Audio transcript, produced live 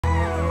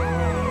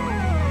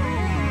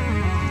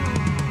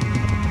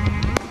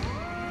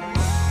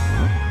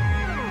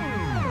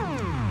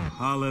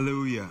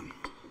Hallelujah.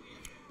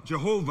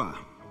 Jehovah,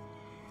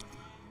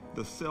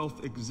 the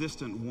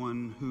self-existent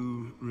one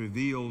who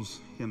reveals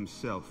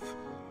himself.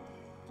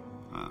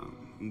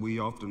 We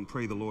often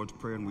pray the Lord's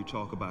Prayer and we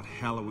talk about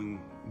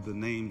hallowing the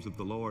names of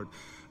the Lord.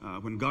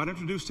 When God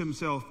introduced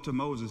himself to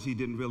Moses, he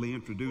didn't really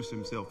introduce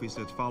himself. He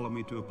said, follow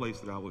me to a place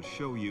that I will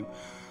show you.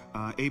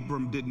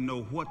 Abram didn't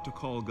know what to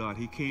call God.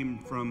 He came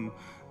from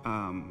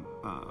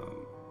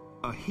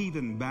a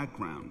heathen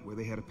background where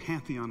they had a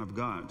pantheon of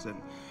gods.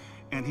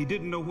 And he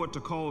didn't know what to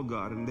call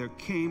God. And there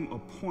came a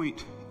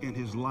point in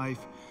his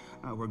life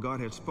where God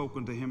had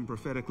spoken to him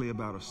prophetically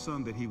about a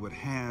son that he would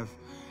have.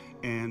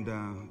 And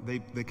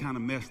they kind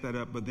of messed that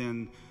up. But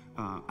then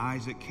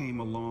Isaac came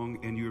along,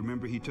 and you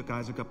remember he took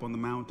Isaac up on the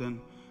mountain.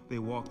 They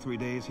walked 3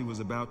 days. He was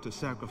about to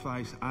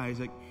sacrifice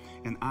Isaac,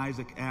 and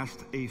Isaac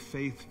asked a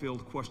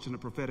faith-filled question, a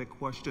prophetic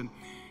question.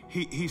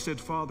 He said,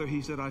 Father,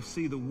 he said, I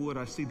see the wood,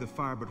 I see the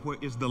fire, but where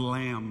is the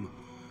lamb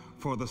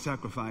for the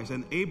sacrifice?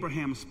 And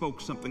Abraham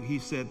spoke something. He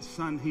said,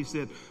 son, he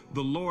said,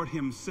 the Lord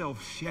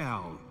himself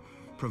shall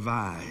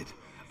provide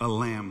a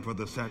lamb for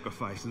the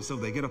sacrifice. And so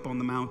they get up on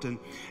the mountain,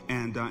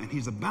 and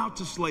he's about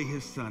to slay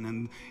his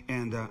son,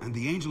 and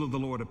the angel of the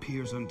Lord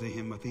appears unto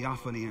him, a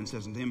theophany, and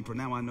says unto him, for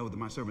now I know that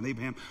my servant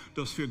Abraham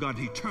does fear God.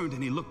 He turned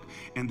and he looked,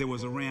 and there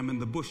was a ram in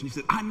the bush, and he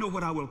said, I know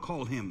what I will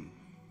call him.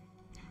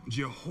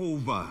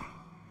 Jehovah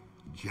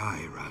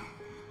Jireh,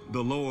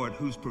 the Lord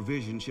whose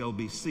provision shall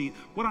be seen.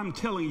 What I'm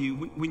telling you,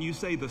 when you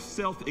say the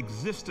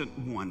self-existent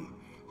one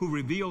who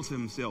reveals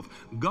himself,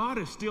 God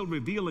is still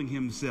revealing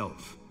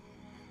himself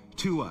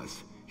to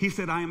us. He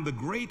said, I am the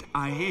great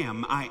I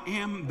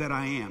am that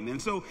I am.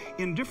 And so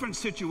in different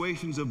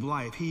situations of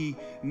life, he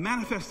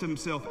manifests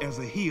himself as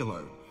a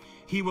healer.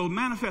 He will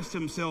manifest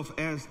himself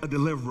as a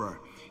deliverer.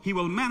 He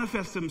will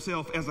manifest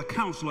himself as a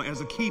counselor,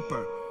 as a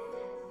keeper.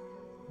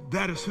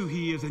 That is who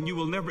he is, and you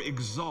will never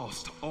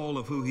exhaust all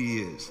of who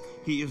he is.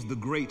 He is the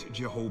great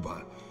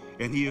Jehovah,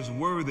 and he is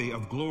worthy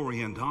of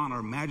glory and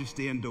honor,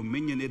 majesty and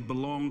dominion. It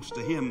belongs to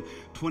him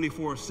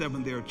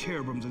 24/7. There are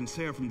cherubims and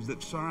seraphims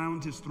that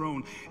surround his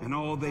throne, and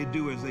all they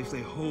do is they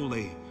say,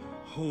 holy,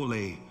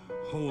 holy,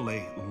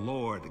 holy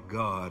Lord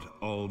God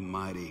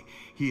Almighty.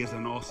 He is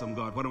an awesome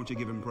God. Why don't you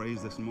give him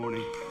praise this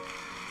morning?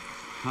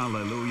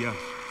 Hallelujah.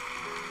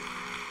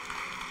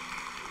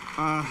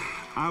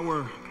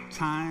 Our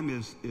time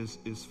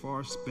is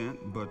far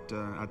spent, but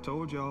I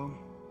told y'all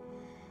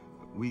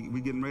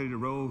we getting ready to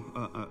roll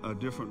a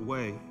different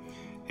way.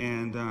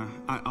 And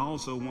I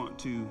also want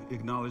to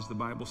acknowledge the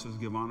Bible says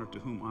give honor to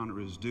whom honor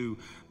is due.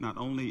 Not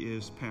only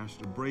is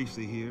Pastor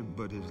Bracy here,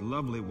 but his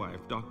lovely wife,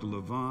 Dr.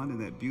 LaVon, in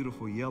that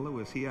beautiful yellow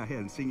is here. I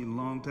hadn't seen you in a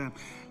long time.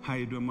 How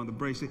you doing, Mother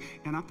Bracy?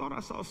 And I thought I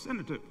saw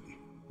Senator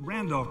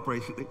Randolph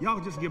Bracy. Y'all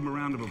just give him a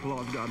round of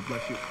applause. God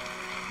bless you.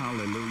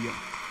 Hallelujah.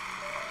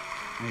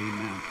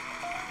 Amen.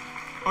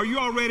 Are you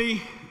all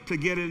ready to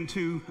get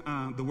into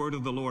the word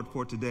of the Lord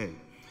for today?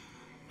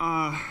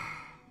 I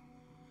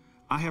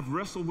have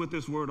wrestled with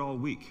this word all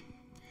week.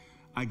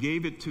 I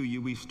gave it to you.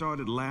 We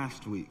started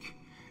last week,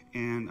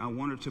 and I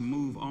wanted to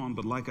move on.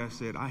 But like I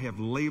said, I have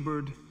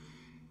labored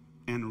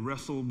and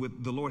wrestled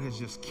with, the Lord has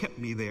just kept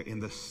me there in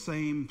the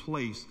same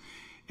place.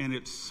 And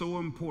it's so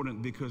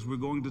important because we're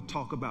going to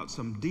talk about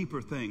some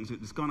deeper things.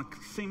 It's going to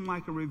seem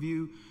like a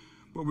review,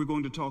 but we're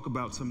going to talk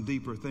about some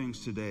deeper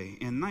things today.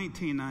 In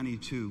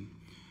 1992,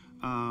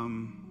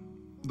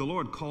 the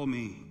Lord called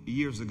me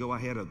years ago. I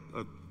had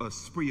a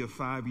spree of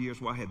 5 years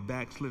where I had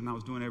backslidden. I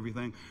was doing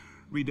everything,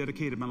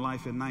 rededicated my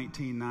life in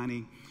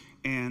 1990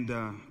 and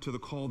to the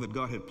call that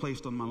God had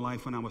placed on my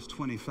life when I was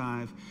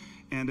 25.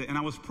 And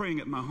I was praying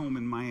at my home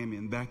in Miami.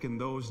 And back in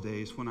those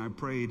days when I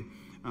prayed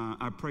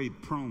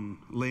prone,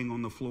 laying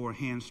on the floor,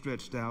 hands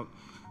stretched out.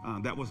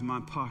 That was my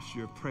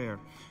posture of prayer.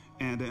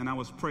 And I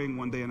was praying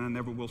one day, and I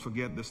never will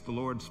forget this. The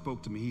Lord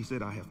spoke to me. He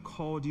said, I have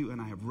called you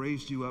and I have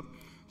raised you up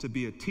to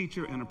be a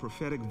teacher and a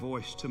prophetic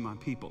voice to my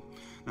people.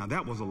 Now,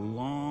 that was a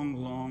long,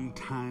 long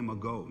time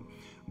ago.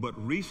 But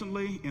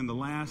recently, in the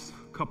last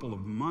couple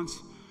of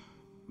months,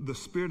 the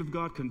Spirit of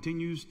God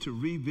continues to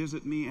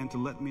revisit me and to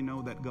let me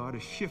know that God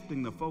is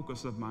shifting the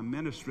focus of my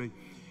ministry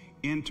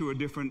into a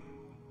different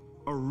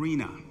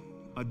arena,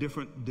 a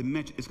different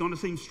dimension. It's going to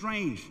seem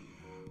strange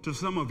to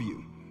some of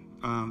you.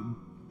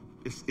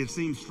 It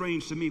seems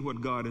strange to me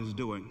what God is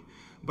doing.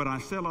 But I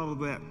said all of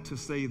that to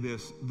say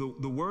this.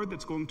 The word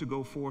that's going to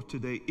go forth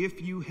today,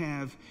 if you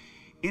have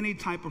any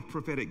type of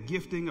prophetic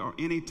gifting or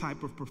any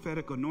type of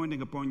prophetic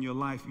anointing upon your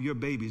life, your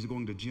baby's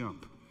going to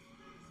jump.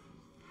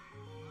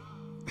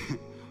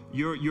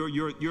 Your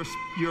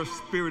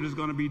spirit is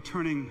going to be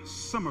turning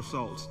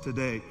somersaults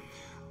today.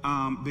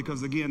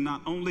 Because again,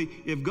 not only,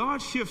 if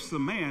God shifts the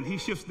man, he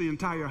shifts the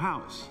entire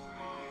house.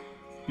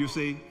 You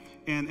see?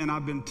 And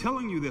I've been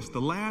telling you this,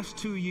 the last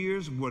 2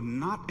 years were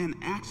not an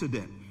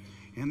accident.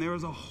 And there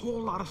is a whole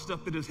lot of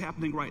stuff that is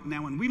happening right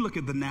now. And we look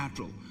at the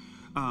natural.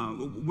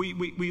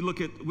 We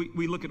look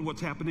at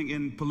what's happening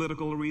in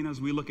political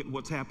arenas. We look at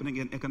what's happening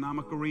in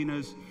economic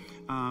arenas.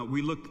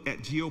 We look at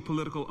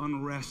geopolitical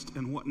unrest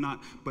and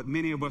whatnot. But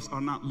many of us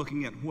are not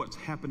looking at what's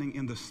happening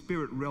in the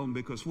spirit realm,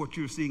 because what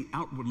you're seeing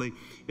outwardly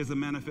is a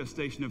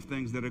manifestation of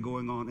things that are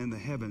going on in the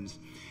heavens.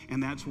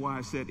 And that's why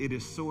I said it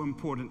is so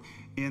important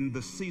in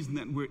the season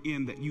that we're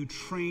in that you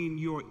train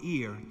your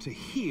ear to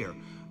hear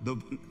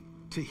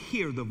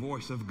the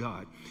voice of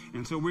God.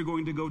 And so we're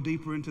going to go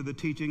deeper into the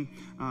teaching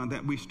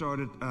that we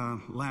started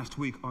last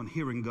week on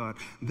hearing God.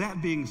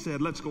 That being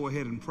said, let's go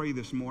ahead and pray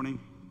this morning.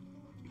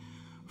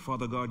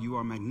 Father God, you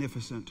are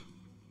magnificent.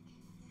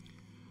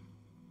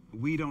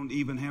 We don't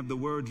even have the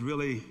words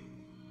really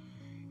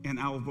in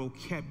our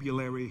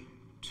vocabulary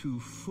to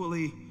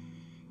fully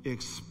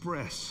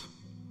express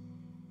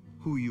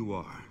who you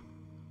are.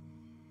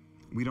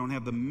 We don't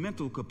have the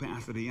mental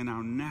capacity in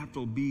our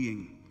natural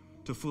being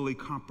to fully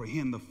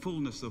comprehend the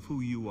fullness of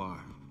who you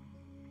are.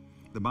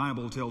 The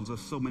Bible tells us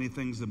so many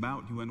things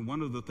about you, and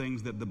one of the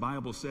things that the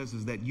Bible says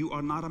is that you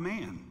are not a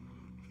man.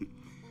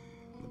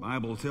 The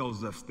Bible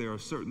tells us there are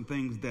certain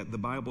things that the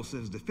Bible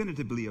says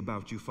definitively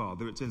about you,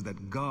 Father. It says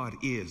that God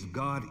is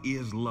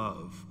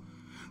love.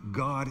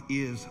 God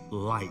is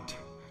light.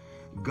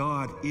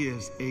 God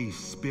is a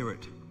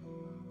spirit.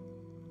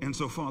 And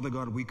so, Father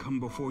God, we come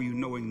before you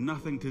knowing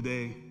nothing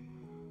today,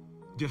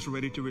 just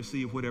ready to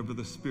receive whatever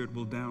the Spirit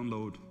will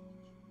download.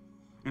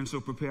 And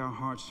so prepare our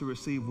hearts to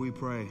receive, we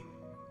pray.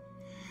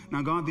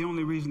 Now, God, the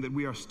only reason that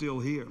we are still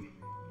here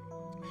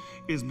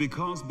is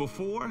because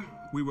before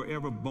we were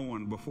ever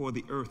born, before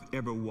the earth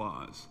ever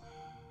was,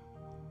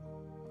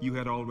 you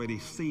had already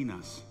seen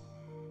us.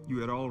 You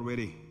had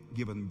already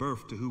given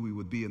birth to who we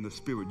would be in the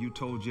Spirit. You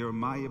told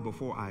Jeremiah,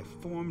 before I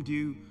formed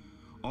you,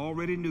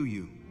 already knew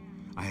you.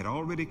 I had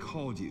already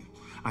called you.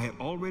 I had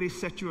already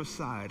set you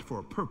aside for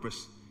a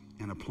purpose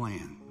and a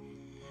plan.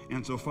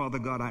 And so, Father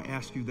God, I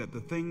ask you that the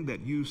thing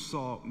that you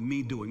saw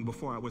me doing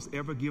before I was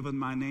ever given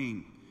my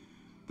name,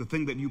 the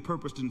thing that you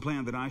purposed and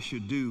planned that I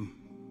should do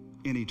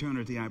in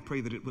eternity, I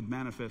pray that it would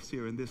manifest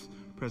here in this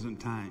present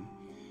time.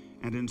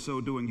 And in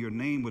so doing, your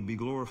name would be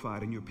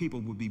glorified and your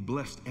people would be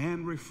blessed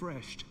and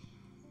refreshed.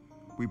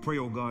 We pray,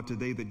 oh God,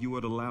 today that you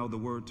would allow the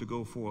word to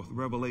go forth,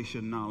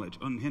 revelation, knowledge,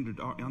 unhindered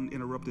or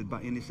uninterrupted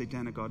by any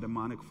satanic or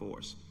demonic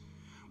force.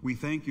 We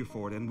thank you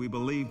for it, and we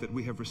believe that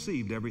we have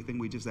received everything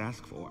we just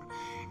asked for.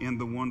 In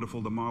the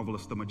wonderful, the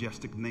marvelous, the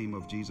majestic name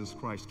of Jesus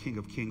Christ, King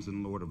of kings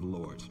and Lord of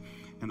lords.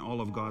 And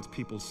all of God's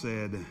people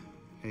said,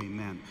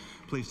 amen.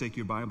 Please take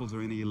your Bibles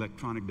or any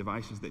electronic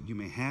devices that you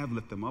may have,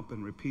 lift them up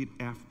and repeat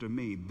after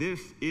me.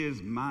 This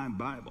is my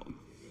Bible.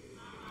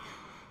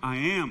 I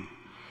am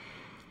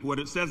what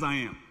it says I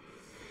am.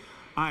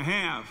 I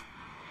have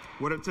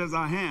what it says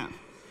I have.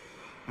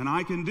 And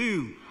I can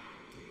do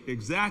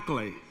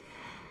exactly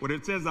what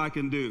it says I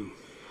can do.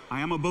 I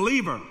am a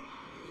believer.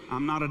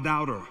 I'm not a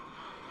doubter.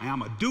 I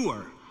am a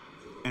doer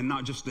and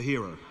not just a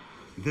hearer.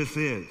 This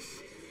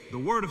is the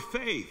word of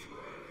faith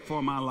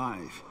for my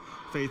life.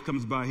 Faith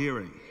comes by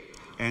hearing,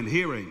 and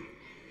hearing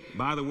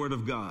by the word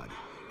of God.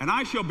 And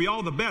I shall be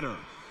all the better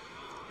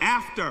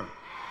after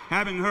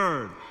having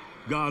heard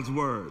God's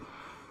word.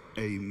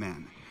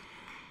 Amen.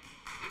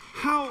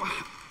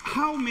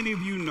 How many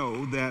of you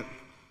know that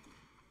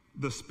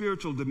the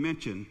spiritual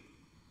dimension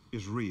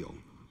is real?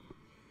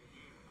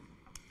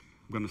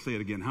 I'm going to say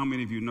it again. How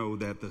many of you know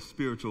that the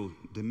spiritual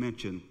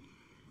dimension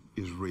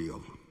is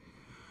real?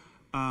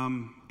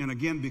 And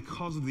again,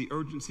 because of the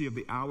urgency of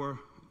the hour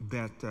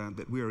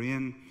that we are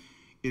in,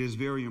 it is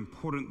very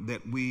important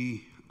that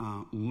we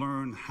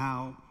learn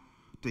how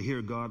to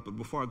hear God. But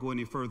before I go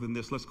any further than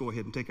this, let's go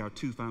ahead and take our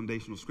two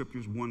foundational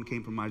scriptures. One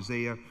came from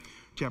Isaiah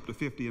chapter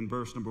 50 and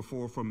verse number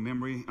 4 from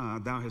memory.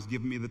 Thou hast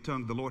given me the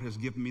tongue, the Lord has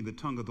given me the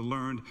tongue of the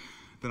learned,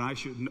 that I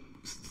should know.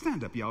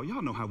 Stand up, y'all.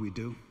 Y'all know how we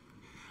do.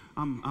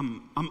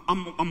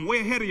 I'm way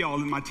ahead of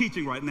y'all in my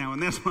teaching right now,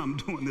 and that's why I'm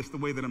doing this the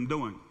way that I'm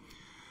doing.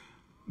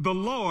 The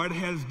Lord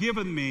has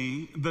given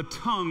me the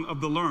tongue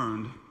of the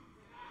learned.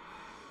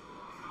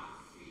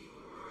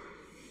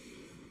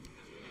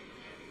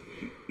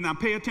 Now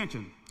pay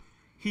attention.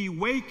 He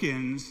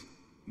wakens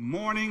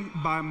morning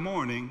by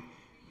morning.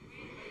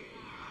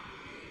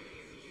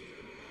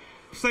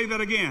 Say that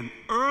again.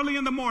 Early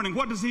in the morning,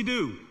 what does he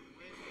do?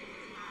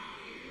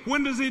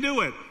 When does he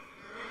do it?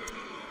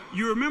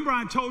 You remember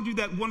I told you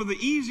that one of the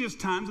easiest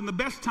times and the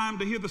best time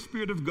to hear the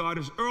Spirit of God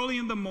is early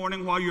in the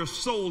morning while your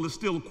soul is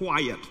still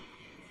quiet.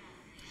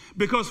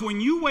 Because when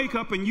you wake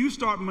up and you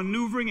start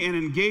maneuvering and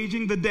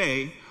engaging the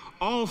day,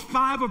 all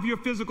 5 of your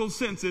physical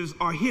senses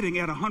are hitting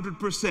at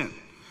 100%.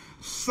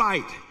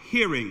 Sight,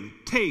 hearing,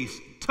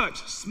 taste,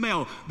 touch,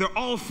 smell, they're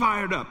all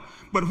fired up.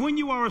 But when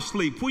you are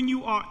asleep, when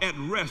you are at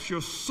rest,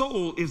 your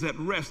soul is at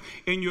rest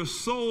and your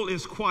soul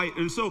is quiet.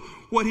 And so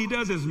what he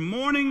does is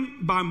morning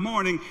by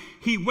morning,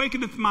 he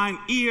wakeneth mine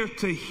ear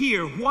to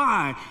hear.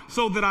 Why?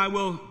 So that I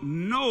will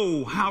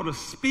know how to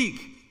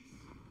speak.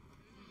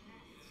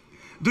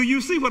 Do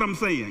you see what I'm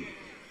saying?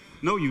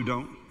 No, you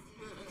don't.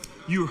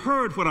 You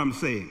heard what I'm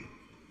saying.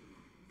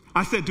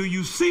 I said, do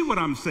you see what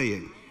I'm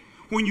saying?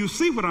 when you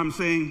see what I'm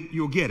saying,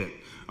 you'll get it.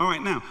 All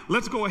right, now,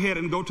 let's go ahead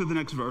and go to the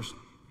next verse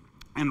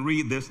and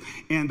read this.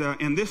 And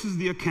this is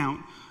the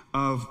account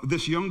of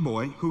this young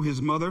boy who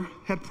his mother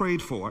had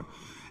prayed for.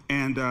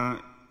 And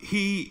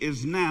he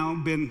is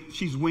now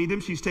she's weaned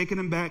him, she's taken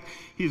him back.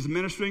 He is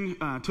ministering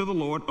to the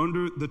Lord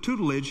under the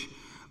tutelage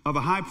of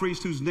a high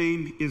priest whose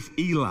name is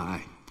Eli.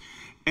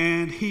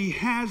 And he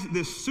has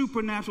this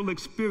supernatural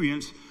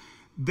experience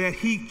that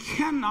he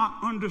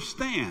cannot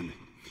understand.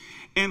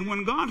 And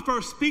when God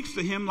first speaks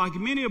to him, like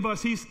many of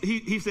us, he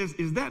says,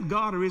 is that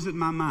God or is it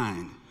my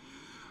mind?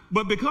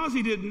 But because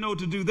he didn't know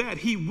to do that,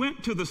 he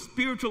went to the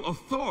spiritual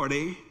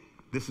authority,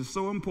 this is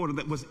so important,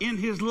 that was in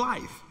his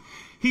life.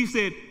 He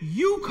said,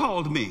 you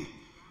called me.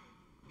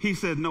 He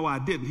said, no, I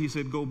didn't. He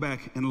said, go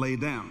back and lay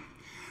down.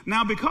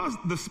 Now, because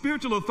the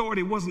spiritual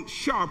authority wasn't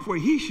sharp where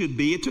he should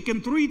be, it took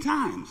him 3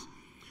 times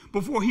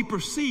before he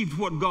perceived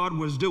what God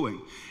was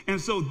doing. And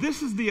so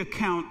this is the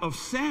account of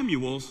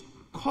Samuel's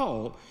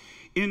call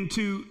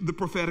into the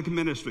prophetic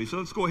ministry. So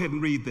let's go ahead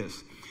and read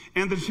this.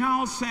 And the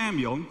child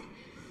Samuel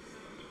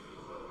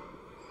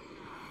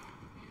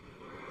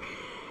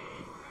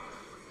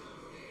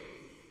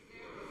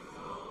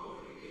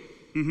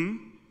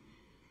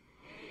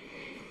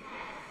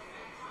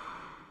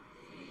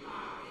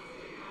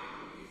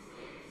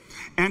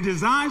and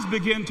his eyes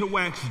began to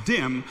wax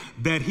dim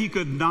that he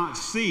could not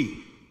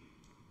see.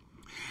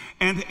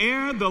 And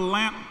ere the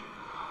lamp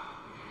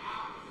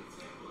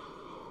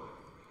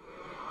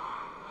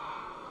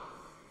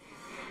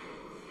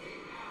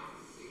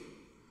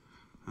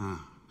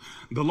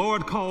the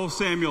Lord called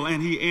Samuel,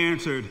 and he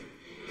answered,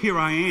 here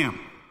I am.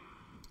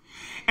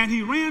 And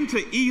he ran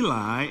to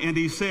Eli, and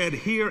he said,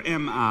 here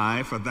am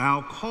I, for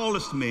thou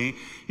callest me.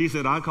 He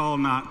said, I call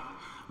not,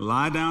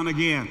 lie down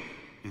again.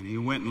 And he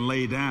went and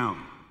lay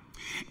down.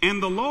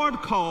 And the Lord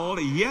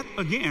called yet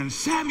again,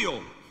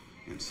 Samuel.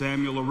 And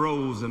Samuel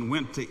arose and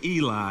went to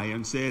Eli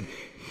and said,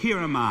 here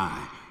am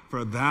I,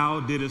 for thou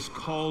didst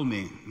call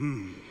me.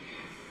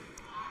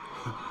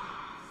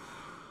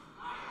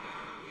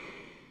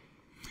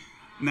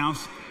 Now,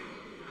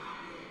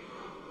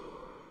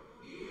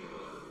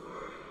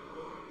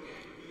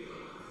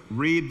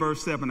 read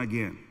verse 7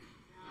 again.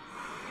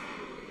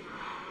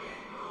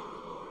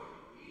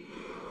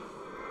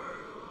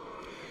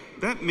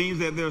 That means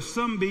that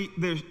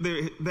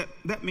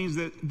that means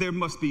that there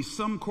must be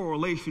some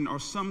correlation or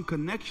some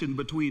connection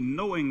between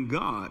knowing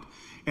God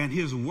and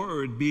his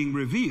word being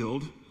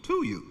revealed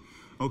to you.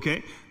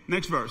 Okay,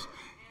 next verse.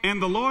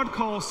 And the Lord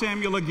called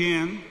Samuel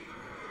again.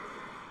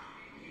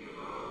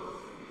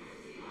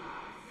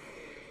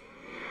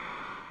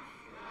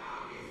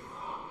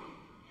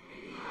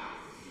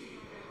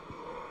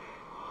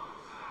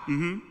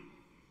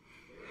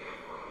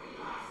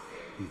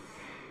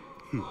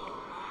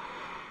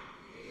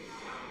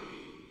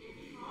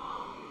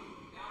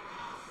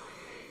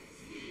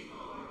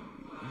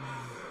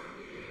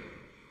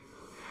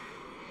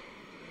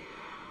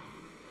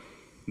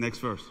 Next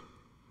verse.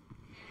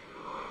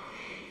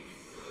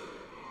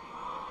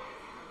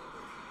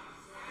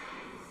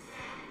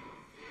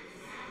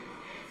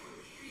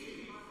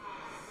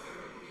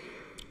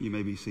 You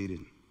may be seated.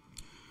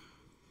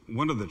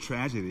 One of the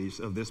tragedies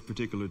of this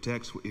particular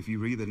text, if you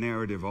read the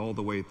narrative all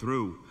the way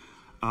through,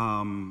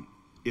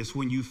 is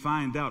when you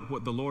find out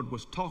what the Lord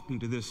was talking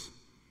to this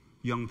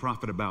young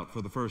prophet about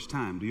for the first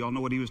time. Do y'all know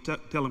what he was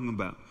telling him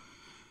about?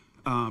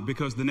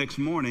 Because the next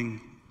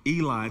morning,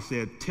 Eli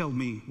said, tell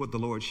me what the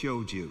Lord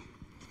showed you.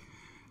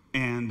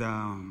 And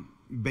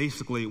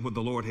basically what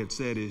the Lord had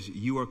said is,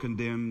 you are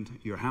condemned,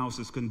 your house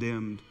is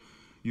condemned,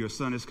 your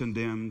son is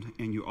condemned,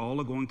 and you all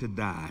are going to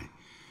die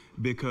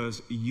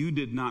because you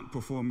did not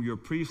perform your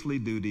priestly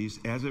duties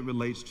as it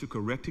relates to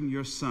correcting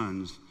your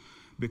sons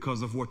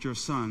because of what your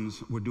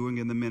sons were doing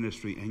in the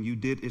ministry, and you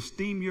did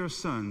esteem your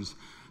sons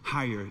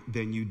higher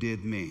than you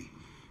did me.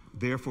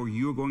 Therefore,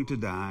 you're going to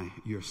die,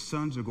 your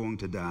sons are going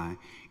to die,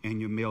 and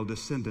your male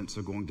descendants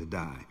are going to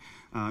die.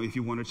 If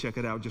you want to check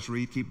it out, just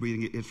keep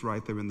reading it. It's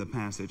right there in the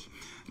passage.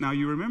 Now,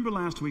 you remember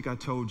last week I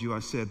told you, I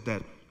said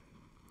that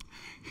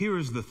here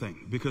is the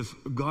thing, because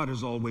God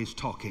is always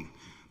talking.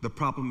 The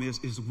problem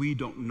is we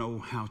don't know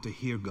how to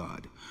hear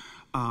God.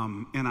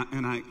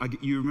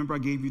 You remember I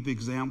gave you the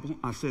example?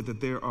 I said that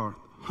there are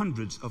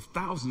hundreds of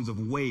thousands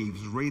of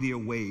waves, radio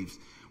waves,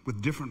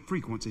 with different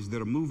frequencies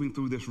that are moving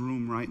through this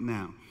room right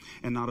now.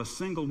 And not a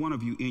single one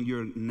of you in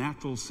your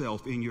natural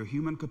self, in your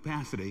human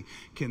capacity,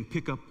 can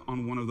pick up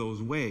on one of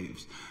those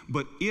waves.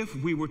 But if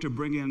we were to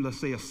bring in, let's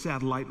say, a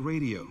satellite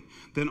radio,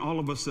 then all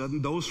of a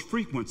sudden those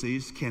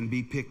frequencies can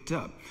be picked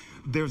up.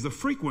 There's a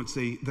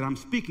frequency that I'm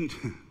speaking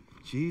to.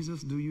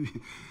 Jesus, do you?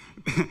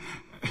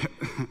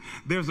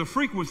 There's a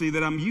frequency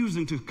that I'm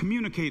using to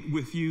communicate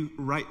with you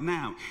right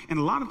now. And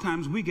a lot of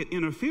times we get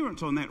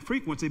interference on that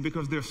frequency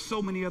because there's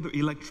so many other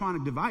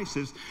electronic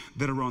devices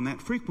that are on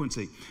that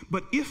frequency.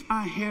 But if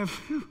I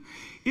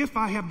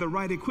have the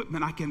right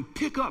equipment, I can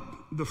pick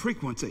up the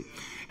frequency.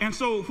 And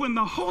so when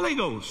the Holy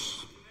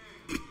Ghost,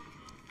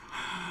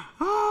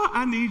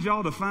 I need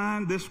y'all to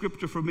find this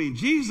scripture for me.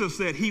 Jesus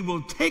said he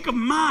will take a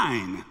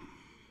mine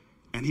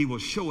and he will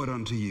show it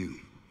unto you.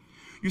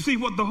 You see,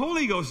 what the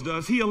Holy Ghost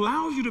does, he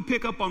allows you to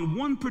pick up on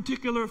one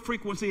particular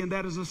frequency, and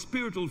that is a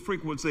spiritual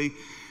frequency,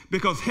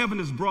 because heaven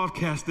is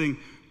broadcasting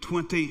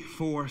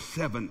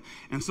 24/7.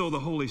 And so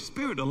the Holy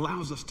Spirit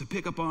allows us to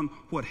pick up on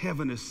what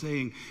heaven is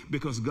saying,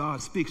 because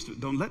God speaks to.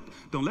 Don't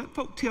let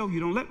folk tell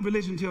you, don't let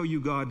religion tell you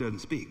God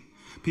doesn't speak.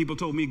 People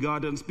told me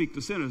God doesn't speak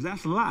to sinners.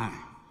 That's a lie.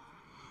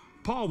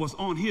 Paul was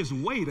on his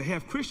way to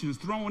have Christians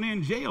thrown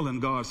in jail,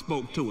 and God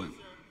spoke to him.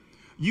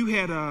 You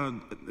had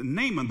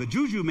Naaman, the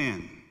Juju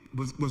man,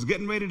 was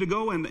getting ready to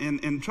go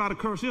and try to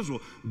curse Israel.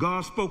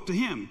 God spoke to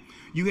him.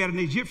 You had an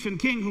Egyptian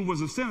king who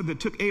was a sinner that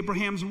took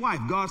Abraham's wife.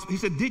 He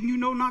said, didn't you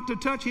know not to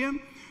touch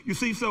him? You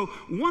see, so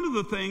one of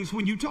the things,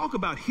 when you talk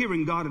about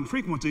hearing God in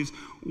frequencies,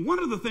 one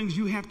of the things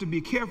you have to be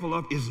careful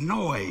of is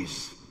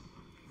noise.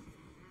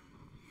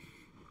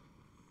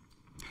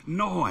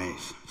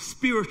 Noise,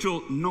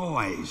 spiritual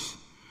noise,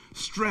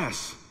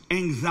 stress,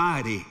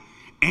 anxiety,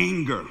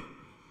 anger,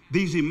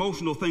 these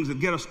emotional things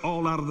that get us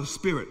all out of the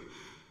spirit.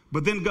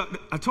 But then God,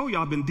 I told you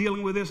I've been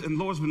dealing with this, and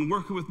the Lord's been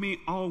working with me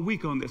all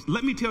week on this.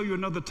 Let me tell you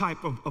another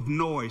type of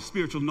noise,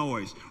 spiritual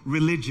noise,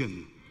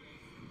 religion.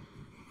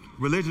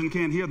 Religion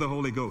can't hear the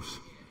Holy Ghost.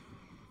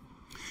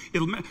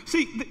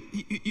 See,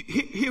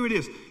 here it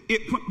is.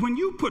 When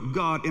you put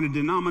God in a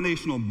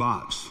denominational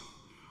box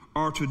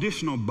or a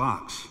traditional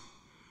box,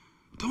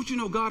 don't you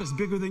know God is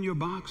bigger than your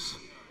box?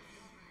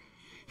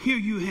 Here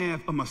you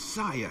have a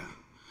Messiah.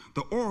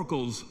 The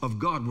oracles of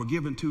God were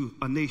given to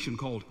a nation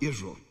called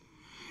Israel.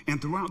 And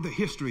throughout the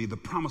history, the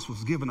promise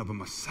was given of a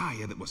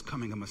Messiah that was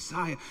coming, a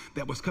Messiah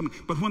that was coming.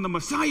 But when the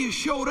Messiah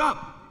showed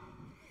up,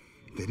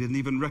 they didn't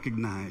even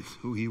recognize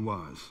who he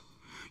was.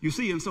 You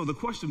see, and so the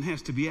question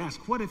has to be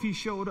asked, what if he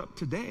showed up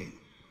today?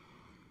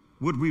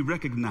 Would we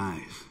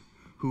recognize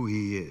who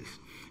he is?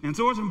 And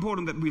so it's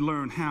important that we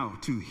learn how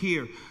to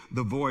hear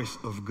the voice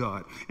of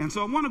God. And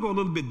so I want to go a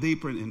little bit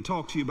deeper and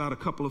talk to you about a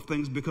couple of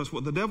things, because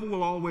what the devil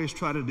will always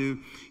try to do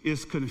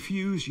is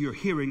confuse your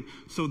hearing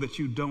so that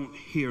you don't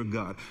hear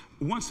God.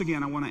 Once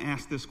again, I want to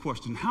ask this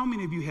question. How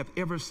many of you have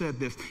ever said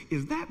this?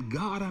 Is that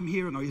God I'm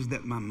hearing, or is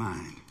that my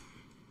mind?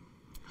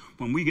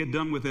 When we get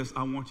done with this,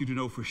 I want you to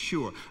know for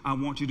sure. I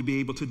want you to be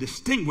able to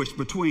distinguish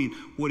between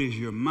what is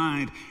your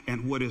mind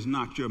and what is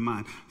not your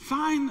mind.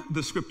 Find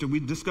the scripture. We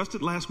discussed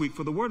it last week.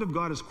 For the word of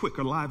God is quick,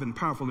 alive, and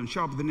powerful, and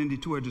sharper than any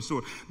two-edged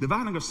sword,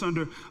 dividing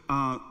asunder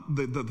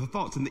the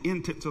thoughts and the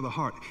intents of the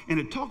heart. And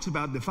it talks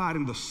about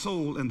dividing the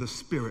soul and the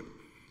spirit.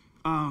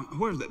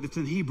 Where is that? It's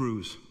in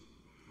Hebrews.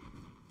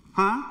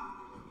 Huh?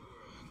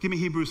 Give me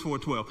Hebrews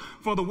 4:12.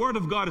 For the word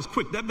of God is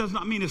quick. That does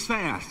not mean it's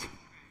fast.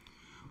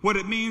 What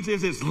it means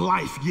is it's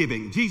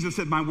life-giving. Jesus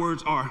said, my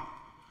words are.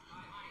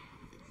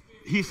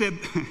 He said,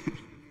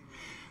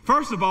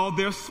 first of all,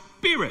 they're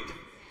spirit.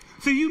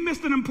 See, you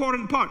missed an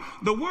important part.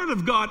 The word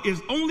of God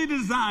is only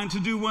designed to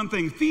do one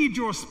thing: feed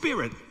your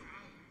spirit.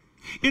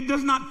 It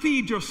does not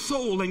feed your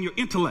soul and your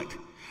intellect.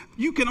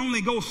 You can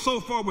only go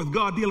so far with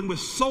God dealing with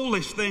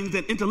soulish things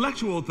and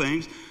intellectual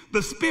things.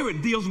 The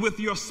spirit deals with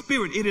your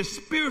spirit. It is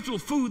spiritual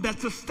food that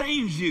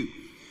sustains you.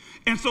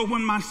 And so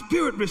when my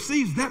spirit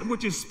receives that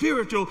which is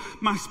spiritual,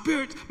 my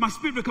spirit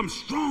becomes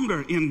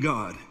stronger in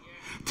God.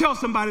 Tell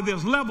somebody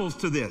there's levels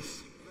to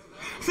this.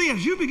 See,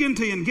 as you begin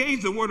to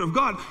engage the word of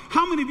God,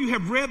 how many of you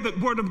have read the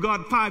word of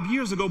God 5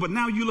 years ago, but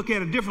now you look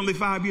at it differently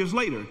 5 years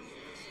later?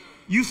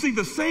 You see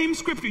the same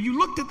scripture. You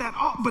looked at that,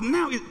 but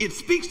now it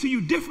speaks to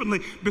you differently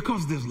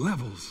because there's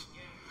levels.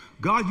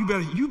 God,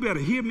 you better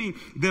hear me.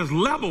 There's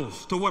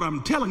levels to what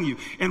I'm telling you.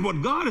 And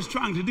what God is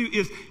trying to do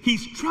is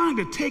he's trying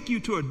to take you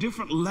to a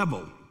different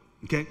level.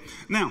 Okay,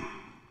 now,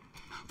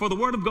 for the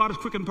word of God is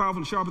quick and powerful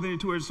and sharper than any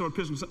two-edged sword,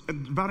 piercing,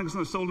 dividing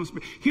asunder soul and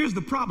spirit. Here's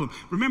the problem.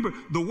 Remember,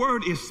 the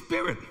word is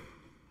spirit.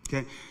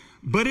 Okay,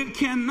 but it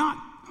cannot.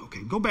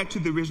 Okay, go back to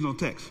the original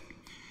text.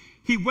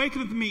 He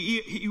wakeneth me.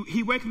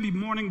 He wakeneth me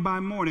morning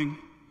by morning,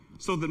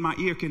 so that my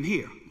ear can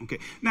hear. Okay,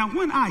 now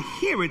when I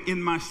hear it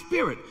in my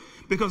spirit,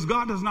 because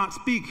God does not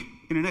speak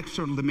in an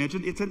external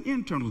dimension; it's an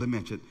internal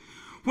dimension.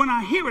 When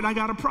I hear it, I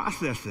got to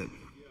process it.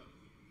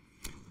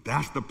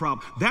 That's the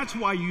problem. That's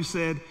why you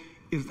said,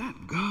 is that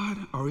God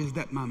or is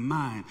that my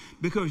mind?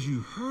 Because you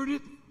heard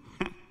it.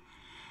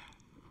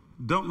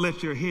 Don't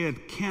let your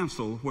head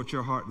cancel what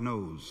your heart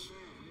knows.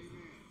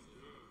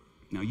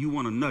 Now, you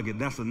want a nugget.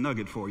 That's a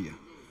nugget for you.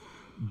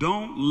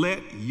 Don't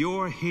let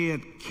your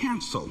head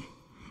cancel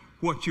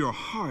what your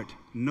heart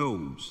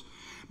knows.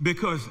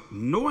 Because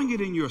knowing it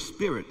in your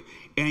spirit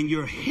and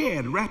your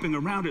head wrapping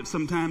around it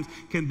sometimes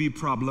can be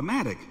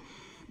problematic.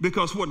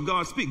 Because what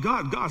God speaks,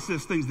 God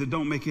says things that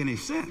don't make any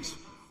sense.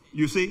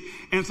 You see?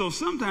 And so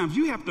sometimes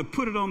you have to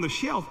put it on the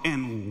shelf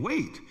and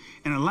wait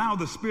and allow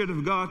the Spirit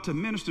of God to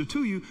minister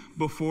to you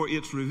before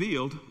it's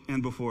revealed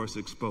and before it's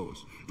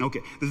exposed. Okay,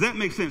 does that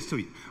make sense to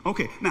you?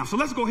 Okay, now, so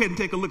let's go ahead and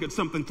take a look at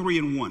something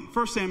 3-in-1.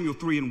 1 Samuel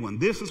 3-in-1.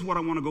 This is what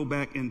I want to go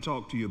back and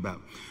talk to you about.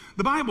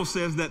 The Bible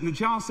says that the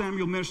child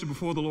Samuel ministered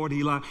before the Lord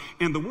Eli,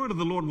 and the word of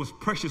the Lord was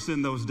precious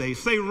in those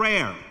days. Say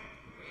rare.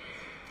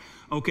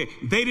 Okay,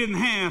 they didn't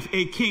have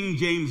a King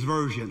James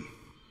version.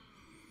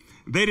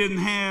 They didn't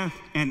have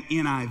an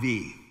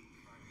NIV.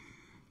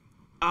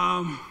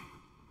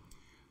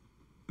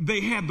 They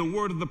had the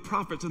word of the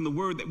prophets and the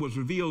word that was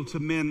revealed to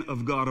men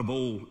of God of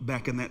old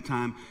back in that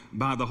time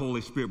by the Holy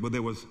Spirit, but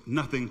there was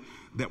nothing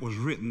that was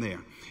written there.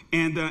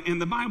 And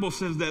the Bible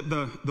says that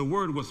the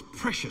word was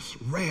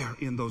precious, rare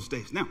in those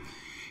days. Now,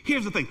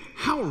 here's the thing.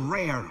 How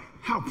rare,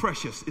 how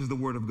precious is the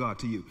word of God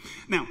to you?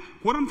 Now,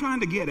 what I'm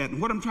trying to get at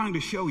and what I'm trying to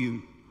show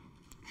you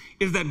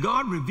is that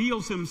God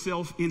reveals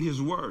himself in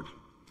his word.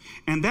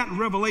 And that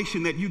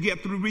revelation that you get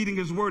through reading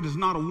his word is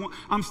not a one.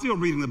 I'm still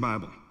reading the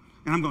Bible.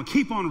 And I'm going to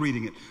keep on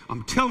reading it.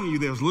 I'm telling you,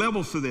 there's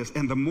levels to this.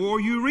 And the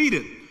more you read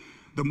it,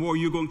 the more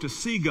you're going to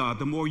see God,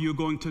 the more you're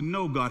going to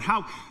know God.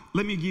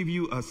 Let me give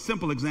you a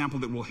simple example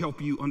that will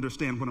help you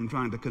understand what I'm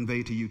trying to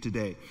convey to you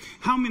today.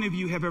 How many of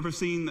you have ever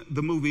seen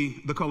the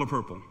movie The Color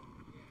Purple?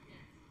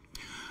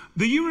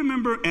 Do you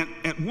remember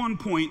at one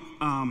point,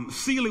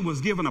 Celie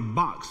was given a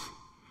box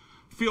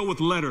filled with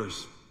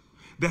letters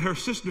that her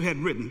sister had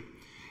written.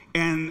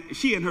 And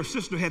she and her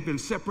sister had been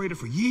separated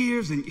for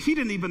years, and she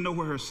didn't even know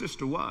where her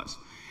sister was.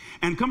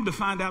 And come to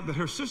find out that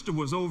her sister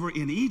was over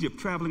in Egypt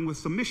traveling with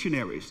some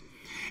missionaries.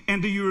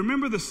 And do you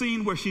remember the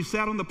scene where she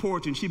sat on the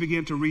porch and she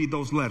began to read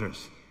those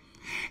letters?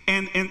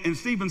 And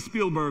Steven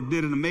Spielberg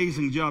did an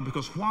amazing job,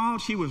 because while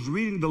she was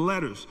reading the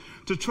letters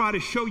to try to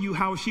show you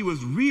how she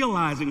was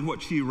realizing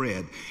what she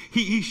read,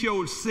 he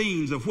showed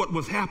scenes of what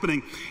was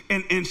happening.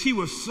 And she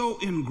was so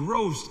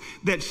engrossed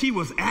that she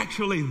was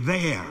actually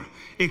there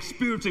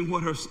experiencing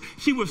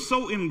she was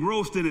so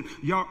engrossed in it.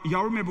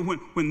 Y'all remember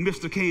when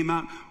Mr. came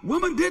out,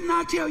 "Woman, didn't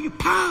I tell you?"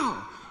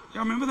 Pow!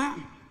 Y'all remember that?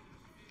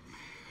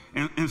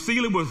 And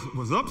Celie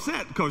was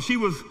upset because she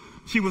was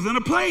in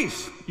a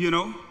place, you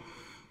know.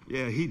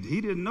 Yeah, he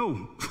didn't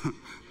know.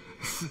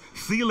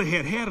 Celie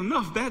had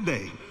enough that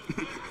day.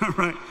 All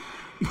right.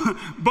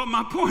 But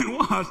my point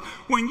was,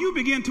 when you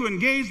begin to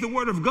engage the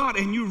Word of God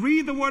and you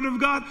read the Word of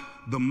God,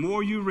 the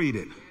more you read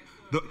it,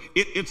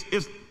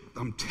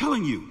 I'm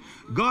telling you,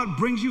 God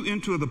brings you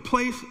into a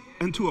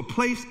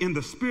place in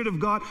the Spirit of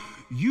God.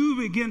 You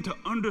begin to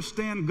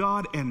understand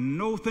God and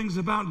know things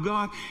about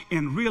God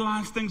and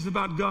realize things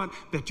about God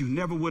that you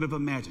never would have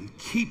imagined.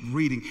 Keep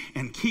reading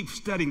and keep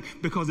studying,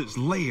 because it's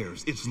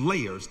layers, it's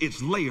layers,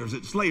 it's layers,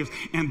 it's layers.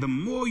 And the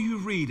more you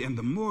read and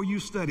the more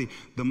you study,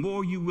 the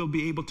more you will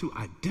be able to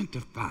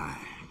identify.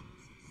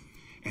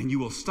 And you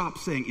will stop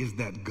saying, "Is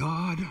that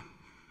God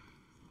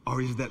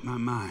or is that my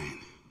mind?"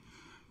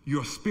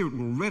 Your spirit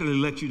will readily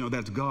let you know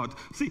that's God.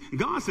 See,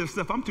 God says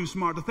stuff I'm too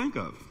smart to think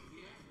of.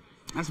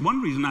 That's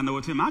one reason I know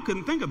it's him. I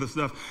couldn't think of the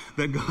stuff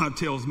that God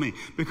tells me,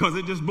 because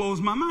it just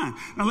blows my mind.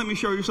 Now, let me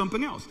show you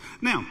something else.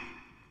 Now,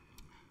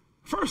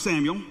 1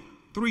 Samuel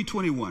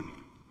 3:21.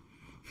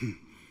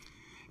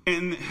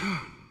 And,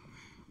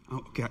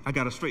 okay, I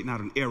got to straighten out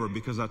an error,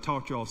 because I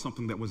taught y'all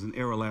something that was an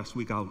error last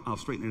week. I'll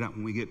straighten it out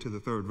when we get to the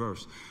third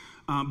verse.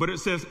 But it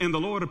says, "And the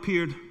Lord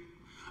appeared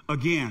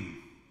again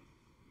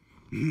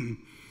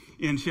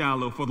in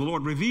Shiloh, for the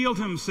Lord revealed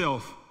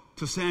himself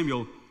to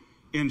Samuel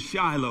in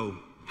Shiloh."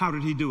 How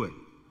did he do it?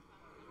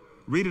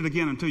 Read it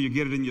again until you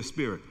get it in your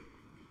spirit.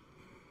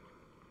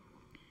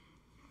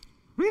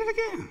 Read it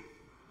again.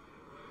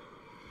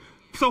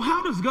 So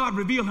how does God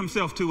reveal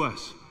himself to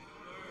us?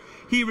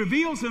 He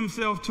reveals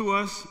himself to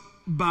us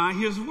by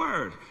his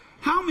word.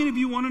 How many of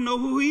you want to know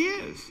who he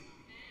is?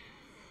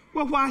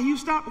 Well, why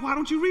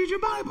don't you read your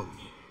Bible?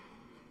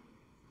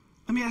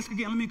 Let me ask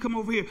again. Let me come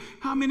over here.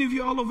 How many of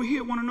you all over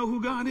here want to know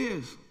who God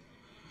is?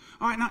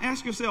 All right, now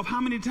ask yourself, how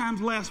many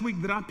times last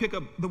week did I pick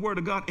up the Word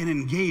of God and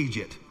engage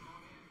it?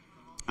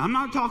 I'm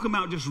not talking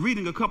about just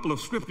reading a couple of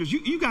scriptures.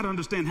 You got to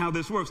understand how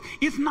this works.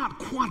 It's not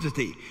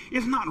quantity.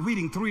 It's not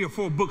reading 3 or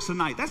 4 books a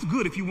night. That's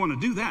good if you want to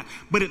do that,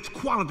 but it's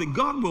quality.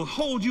 God will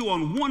hold you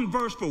on one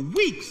verse for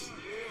weeks.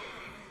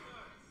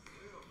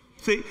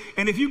 See,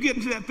 and if you get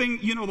into that thing,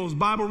 you know, those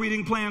Bible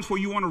reading plans where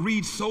you want to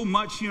read so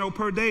much,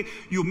 per day,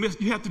 you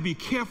have to be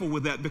careful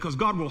with that, because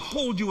God will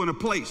hold you in a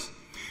place.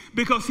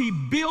 Because he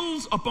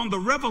builds upon the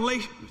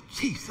revelation.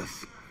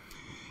 Jesus.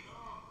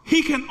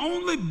 He can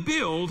only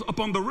build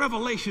upon the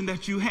revelation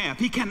that you have.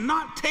 He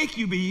cannot take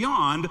you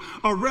beyond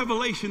a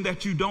revelation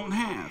that you don't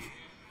have.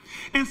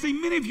 And see,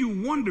 many of you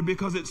wonder,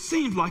 because it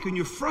seems like, and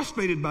you're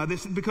frustrated by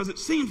this, because it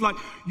seems like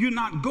you're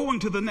not going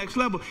to the next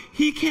level.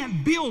 He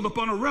can't build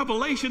upon a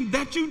revelation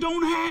that you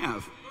don't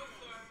have.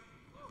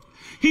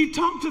 He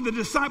talked to the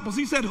disciples.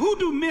 He said, "Who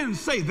do men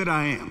say that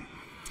I am?"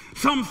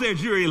 Some said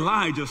you're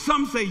Elijah.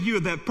 Some say you're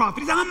that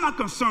prophet. He said, "I'm not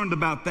concerned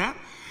about that."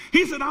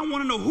 He said, "I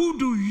want to know, who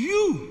do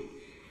you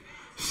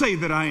say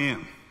that I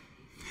am?"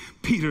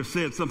 Peter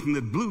said something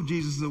that blew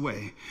Jesus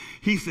away.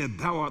 He said,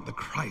 "Thou art the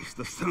Christ,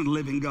 the Son of the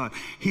living God."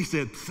 He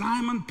said,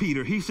 "Simon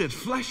Peter," he said,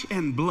 "flesh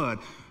and blood."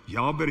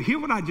 Y'all better hear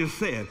what I just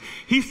said.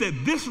 He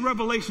said, "This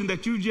revelation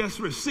that you just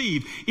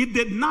received, it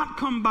did not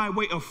come by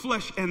way of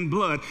flesh and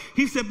blood."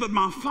 He said, "But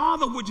my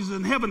Father which is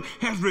in heaven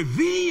has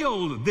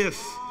revealed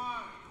this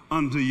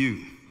unto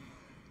you."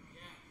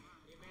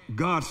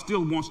 God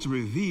still wants to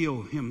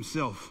reveal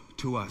himself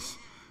to us,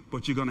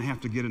 but you're going to have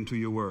to get into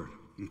your word.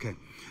 Okay.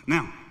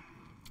 Now,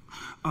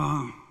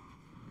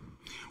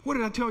 Where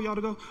did I tell y'all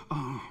to go?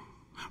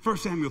 1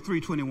 Samuel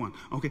 3:21.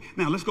 Okay,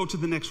 now let's go to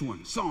the next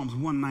one. Psalms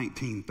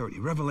 119:30.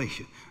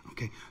 Revelation.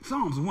 Okay,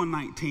 Psalms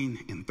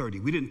 119:30.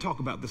 We didn't talk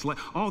about this.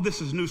 All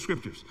this is new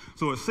scriptures.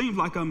 So it seems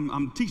like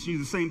I'm teaching you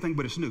the same thing,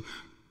 but it's new.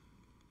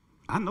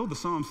 I know the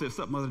Psalm says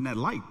something other than that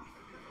light.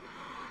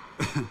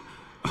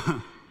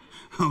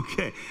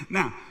 Okay,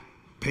 now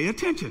pay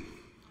attention.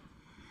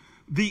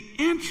 The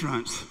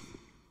entrance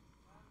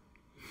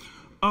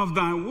of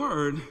thy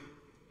word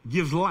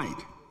gives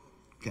light.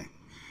 Okay,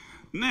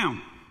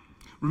 now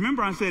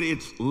remember I said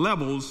it's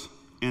levels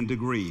and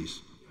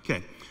degrees.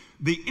 Okay,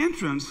 the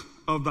entrance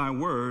of thy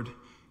word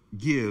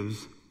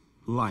gives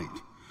light.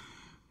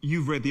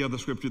 You've read the other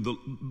scripture, the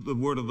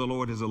word of the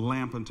Lord is a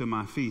lamp unto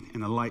my feet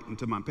and a light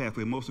unto my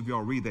pathway. Most of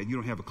y'all read that, you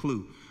don't have a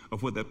clue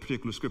of what that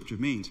particular scripture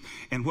means.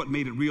 And what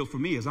made it real for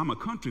me is I'm a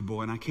country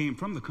boy and I came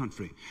from the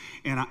country.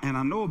 And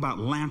I know about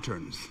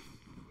lanterns.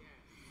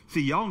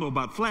 See, y'all know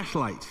about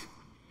flashlights.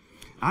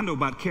 I know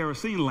about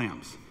kerosene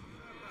lamps.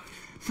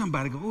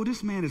 Somebody go, oh,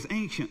 this man is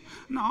ancient.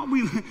 No,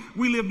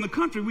 we lived in the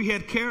country. We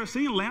had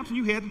kerosene lamps, and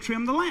you had to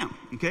trim the lamp,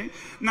 okay?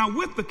 Now,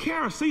 with the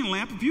kerosene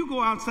lamp, if you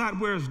go outside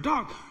where it's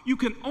dark, you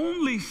can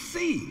only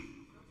see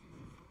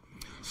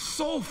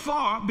so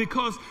far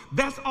because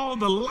that's all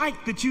the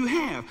light that you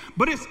have.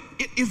 But it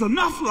is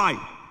enough light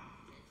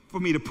for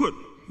me to put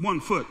one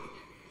foot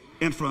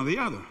in front of the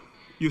other,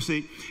 you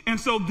see? And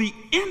so the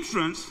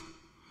entrance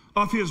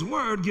of his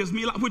word gives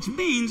me light, which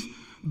means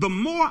the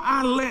more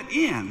I let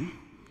in,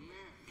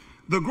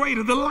 the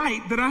greater the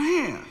light that I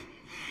have.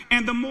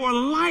 And the more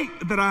light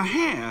that I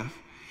have,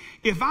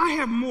 if I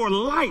have more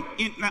light,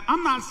 now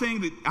I'm not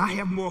saying that I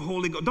have more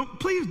Holy Ghost.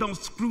 Please don't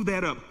screw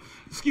that up.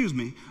 Excuse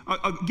me.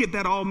 Get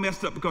that all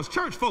messed up because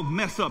church folk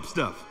mess up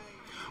stuff.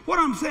 What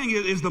I'm saying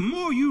is the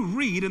more you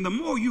read and the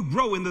more you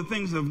grow in the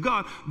things of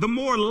God, the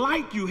more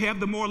light you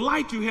have, the more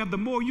light you have, the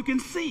more you can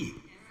see.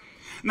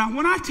 Now,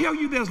 when I tell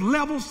you there's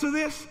levels to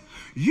this,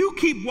 you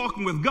keep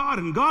walking with God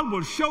and God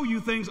will show you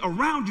things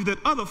around you that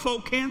other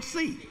folk can't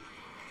see.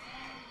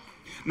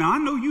 Now, I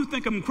know you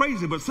think I'm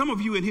crazy, but some of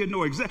you in here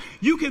know exactly.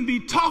 You can be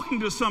talking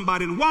to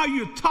somebody, and while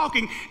you're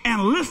talking and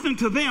listening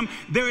to them,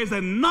 there is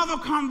another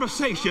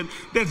conversation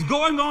that's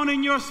going on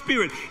in your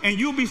spirit, and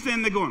you'll be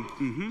standing there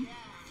going,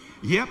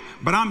 yep,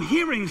 but I'm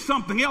hearing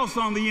something else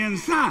on the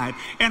inside.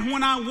 And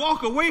when I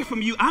walk away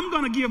from you, I'm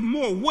going to give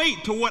more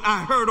weight to what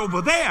I heard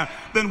over there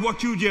than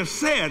what you just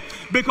said,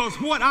 because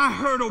what I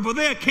heard over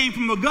there came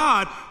from a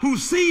God who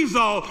sees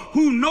all,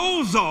 who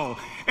knows all.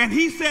 And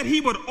he said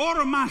he would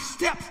order my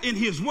steps in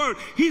his word.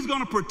 He's going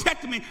to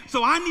protect me.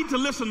 So I need to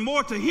listen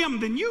more to him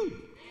than you.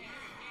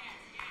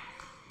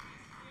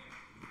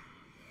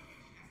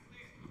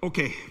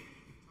 Okay.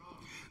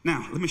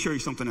 Now, let me show you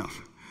something else.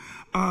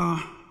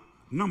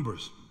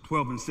 Numbers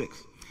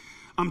 12:6.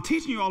 I'm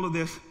teaching you all of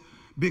this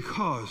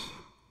because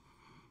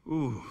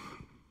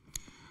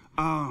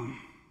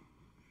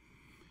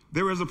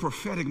there is a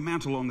prophetic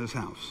mantle on this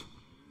house.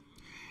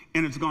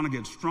 And it's going to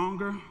get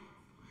stronger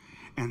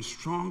and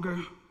stronger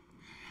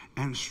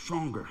and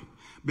stronger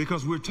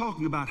because we're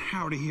talking about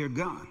how to hear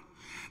God.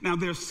 Now,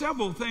 there's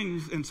several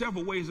things and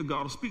several ways that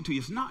God will speak to you.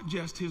 It's not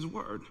just his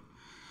word.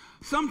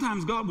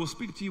 Sometimes God will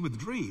speak to you with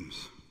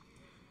dreams.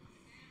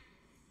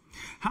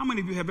 How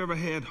many of you have ever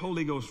had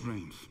Holy Ghost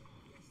dreams?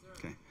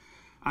 Okay.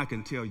 I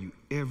can tell you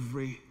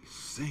every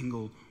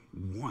single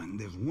one.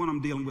 There's one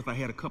I'm dealing with I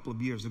had a couple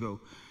of years ago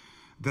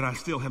that I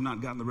still have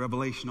not gotten the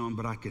revelation on,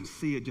 but I can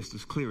see it just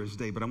as clear as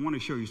day. But I want to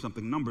show you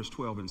something. Numbers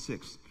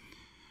 12:6.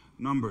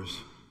 Numbers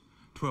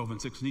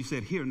 12:6. And he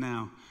said, hear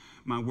now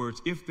my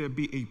words. If there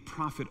be a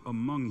prophet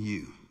among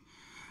you,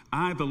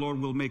 I, the Lord,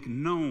 will make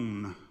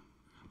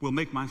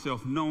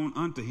myself known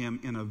unto him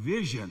in a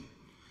vision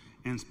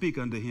and speak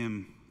unto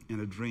him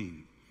in a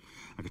dream.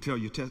 I could tell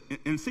you,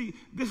 and see,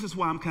 this is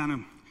why it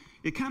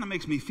kind of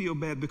makes me feel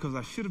bad because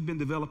I should have been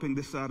developing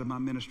this side of my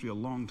ministry a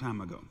long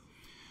time ago.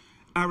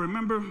 I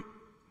remember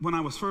when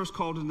I was first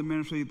called into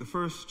ministry, the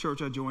first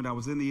church I joined, I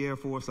was in the Air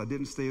Force. I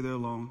didn't stay there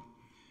long.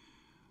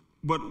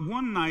 But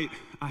one night,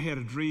 I had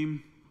a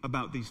dream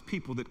about these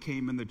people that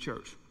came in the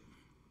church.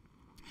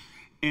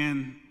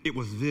 And it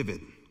was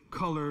vivid.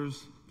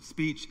 Colors,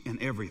 speech, and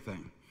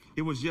everything.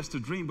 It was just a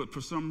dream, but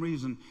for some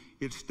reason,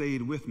 it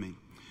stayed with me.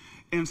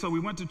 And so we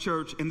went to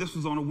church, and this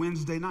was on a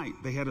Wednesday night.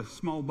 They had a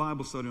small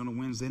Bible study on a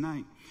Wednesday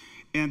night.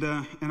 And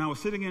I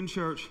was sitting in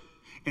church,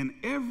 and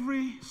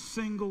every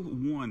single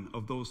one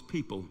of those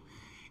people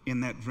in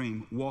that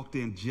dream walked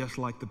in just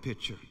like the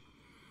picture.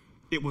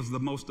 It was the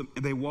most,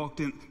 they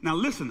walked in. Now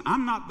listen,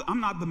 I'm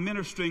not the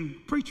ministering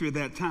preacher at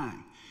that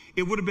time.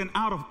 It would have been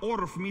out of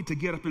order for me to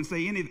get up and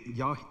say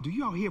do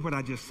y'all hear what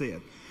I just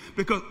said?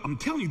 Because I'm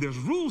telling you, there's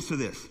rules to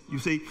this, you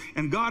see,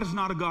 and God is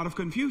not a God of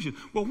confusion.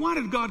 Well, why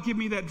did God give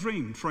me that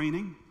dream?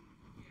 Training.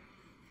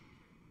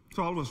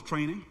 So all was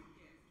training.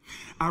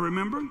 I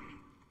remember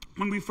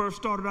when we first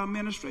started our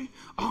ministry,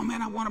 oh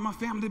man, I wanted my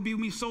family to be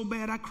with me so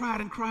bad. I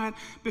cried and cried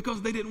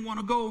because they didn't want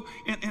to go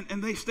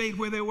and they stayed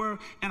where they were.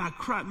 And I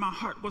cried. My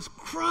heart was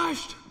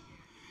crushed.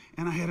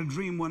 And I had a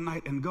dream one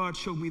night, and God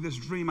showed me this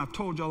dream. I've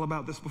told y'all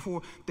about this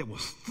before, that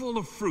was full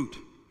of fruit.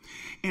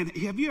 And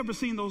have you ever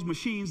seen those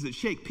machines that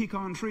shake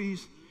pecan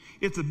trees?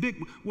 It's a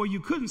big, well, you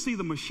couldn't see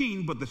the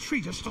machine, but the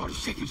tree just started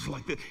shaking just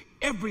like that.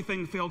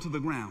 Everything fell to the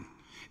ground,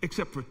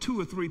 except for 2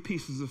 or 3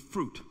 pieces of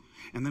fruit.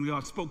 And then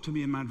God spoke to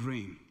me in my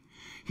dream.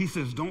 He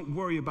says, don't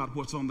worry about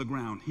what's on the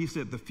ground. He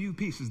said, the few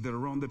pieces that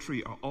are on the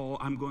tree are all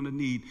I'm going to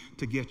need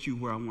to get you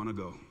where I want to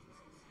go.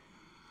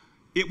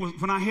 It was,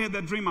 when I had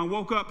that dream, I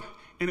woke up,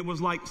 and it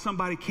was like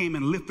somebody came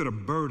and lifted a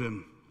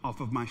burden off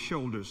of my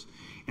shoulders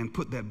and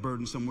put that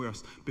burden somewhere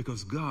else,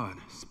 because God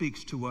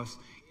speaks to us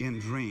in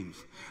dreams.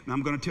 Now,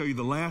 I'm going to tell you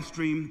the last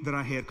dream that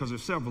I had, because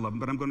there's several of them,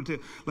 but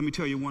let me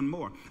tell you one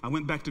more. I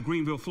went back to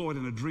Greenville, Florida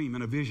in a dream,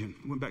 in a vision.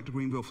 Went back to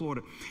Greenville,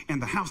 Florida,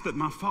 and the house that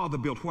my father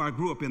built, where I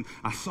grew up in,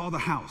 I saw the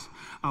house.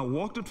 I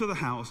walked up to the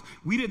house.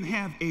 We didn't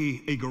have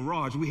a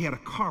garage. We had a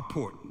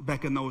carport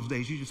back in those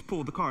days. You just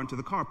pulled the car into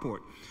the carport.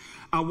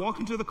 I walked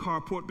into the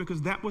carport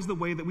because that was the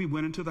way that we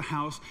went into the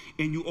house,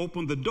 and you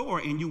opened the door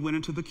and you went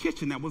into the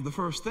kitchen. That was the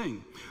first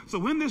thing.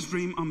 So in this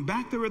dream, I'm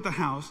back there at the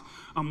house.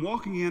 I'm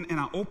walking in,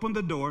 and I open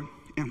the door,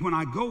 and when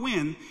I go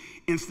in,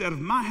 instead of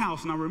my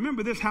house, and I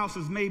remember this house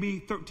is maybe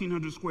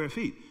 1,300 square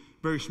feet,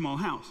 very small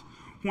house.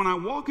 When I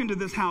walk into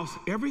this house,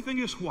 everything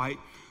is white.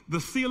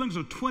 The ceilings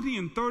are 20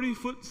 and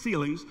 30-foot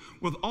ceilings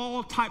with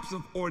all types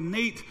of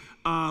ornate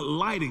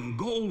lighting.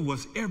 Gold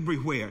was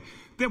everywhere.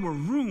 There were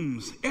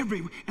rooms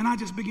everywhere. And I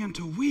just began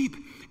to weep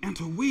and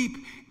to weep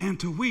and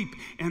to weep.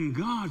 And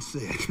God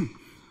said,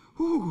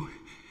 ooh,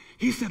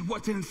 he said,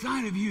 what's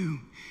inside of you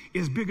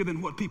is bigger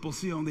than what people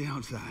see on the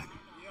outside.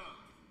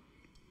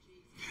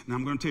 Now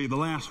I'm going to tell you the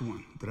last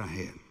one that I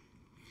had.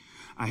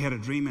 I had a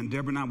dream, and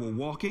Deborah and I were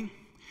walking.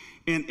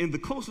 And the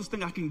closest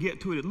thing I can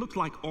get to it, it looked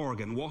like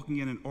Oregon, walking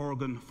in an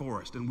Oregon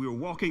forest. And we were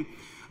walking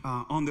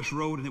on this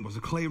road, and it was a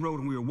clay road,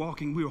 and we were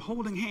walking. We were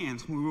holding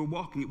hands when we were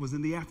walking. It was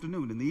in the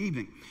afternoon, in the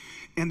evening.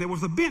 And there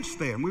was a bench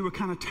there, and we were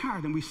kind of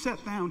tired, and we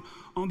sat down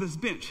on this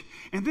bench.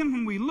 And then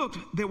when we looked,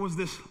 there was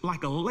this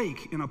like a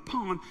lake in a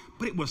pond,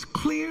 but it was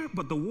clear,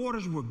 but the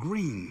waters were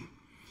green.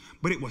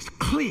 But it was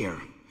clear,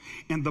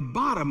 and the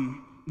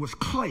bottom was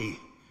clay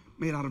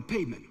made out of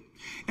pavement.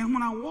 And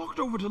when I walked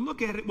over to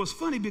look at it, it was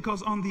funny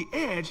because on the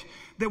edge,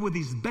 there were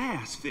these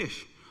bass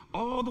fish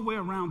all the way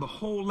around the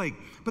whole lake,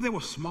 but there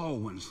were small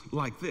ones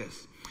like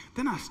this.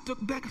 Then I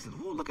stood back and said,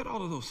 oh, look at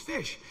all of those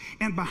fish.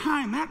 And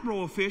behind that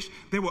row of fish,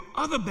 there were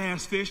other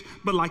bass fish,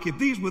 but like if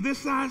these were this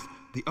size,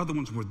 the other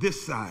ones were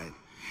this side.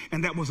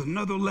 And that was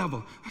another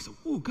level. I said,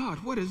 oh, God,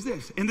 what is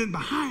this? And then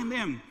behind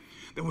them,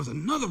 there was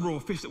another row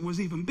of fish that was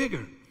even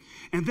bigger.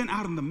 And then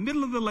out in the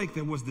middle of the lake,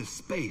 there was this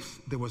space.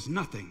 There was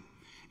nothing.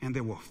 And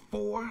there were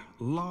 4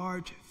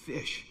 large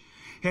fish.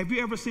 Have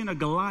you ever seen a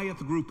Goliath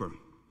grouper?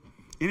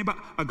 Anybody?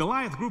 A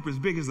Goliath grouper is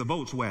big as a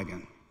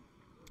Volkswagen.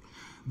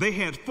 They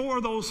had 4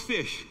 of those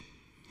fish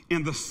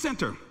in the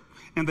center,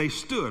 and they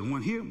stood,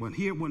 one here, one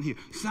here, one here,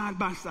 side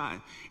by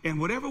side. And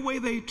whatever way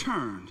they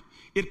turned,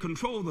 it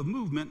controlled the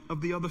movement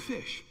of the other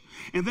fish.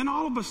 And then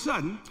all of a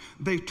sudden,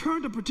 they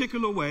turned a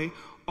particular way,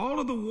 all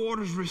of the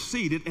waters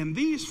receded, and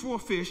these 4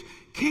 fish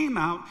came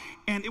out,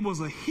 and it was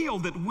a hill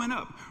that went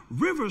up.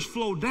 Rivers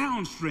flow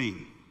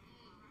downstream.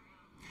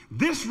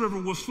 This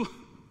river was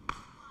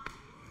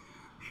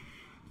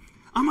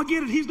I'm going to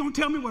get it. He's going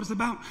to tell me what it's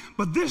about.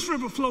 But this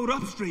river flowed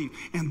upstream,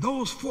 and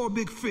those 4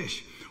 big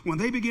fish, when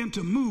they began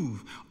to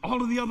move,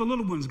 all of the other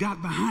little ones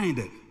got behind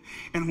it.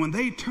 And when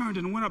they turned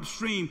and went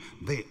upstream,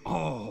 they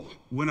all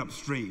went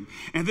upstream.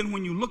 And then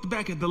when you looked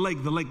back at the lake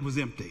was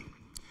empty.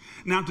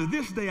 Now, to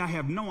this day, I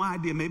have no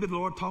idea. Maybe the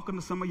Lord talking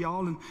to some of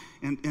y'all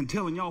and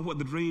telling y'all what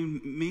the dream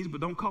means,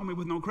 but don't call me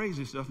with no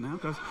crazy stuff now,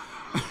 because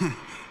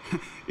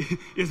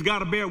it's got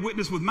to bear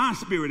witness with my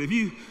spirit. If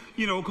you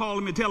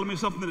calling me, telling me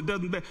something that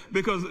doesn't bear,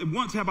 because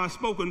once have I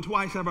spoken,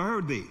 twice have I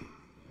heard thee.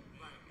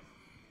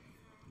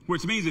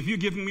 Which means if you're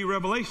giving me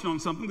revelation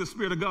on something, the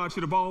Spirit of God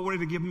should have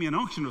already given me an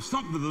unction or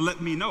something to let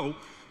me know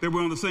that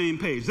we're on the same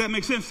page. Does that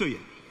make sense to you?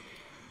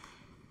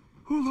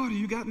 Oh, Lord,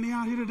 you got me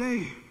out here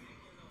today.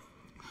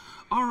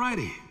 All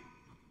righty.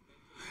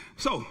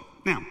 So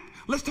now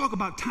let's talk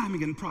about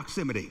timing and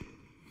proximity.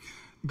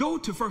 Go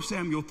to 1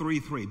 Samuel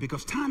 3:3,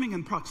 because timing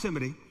and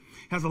proximity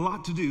has a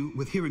lot to do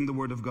with hearing the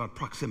word of God.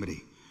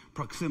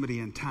 Proximity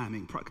and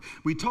timing.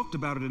 We talked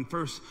about it in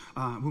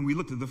when we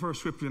looked at the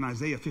first scripture in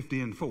Isaiah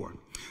 50:4.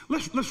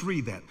 Let's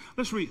read that.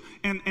 Let's read.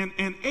 And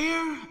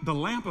ere the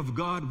lamp of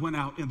God went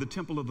out in the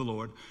temple of the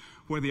Lord,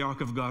 where the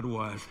ark of God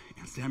was,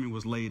 and Samuel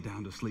was laid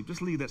down to sleep.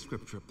 Just leave that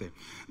scripture up there.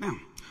 Now,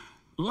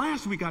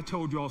 last week I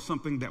told you all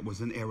something that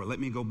was an error.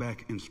 Let me go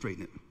back and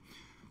straighten it.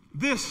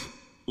 This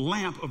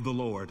lamp of the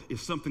Lord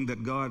is something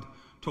that God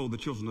told the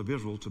children of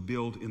Israel to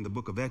build in the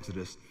book of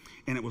Exodus,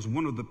 and it was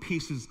one of the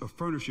pieces of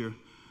furniture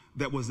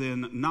that was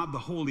in not the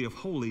Holy of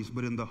Holies,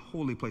 but in the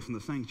holy place in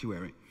the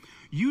sanctuary.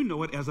 You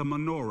know it as a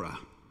menorah.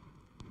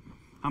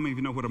 How many of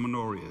you know what a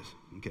menorah is?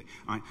 Okay,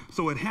 all right.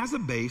 So it has a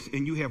base,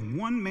 and you have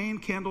one main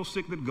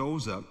candlestick that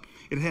goes up.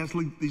 It has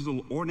these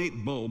little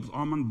ornate bulbs,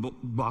 almond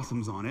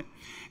blossoms on it.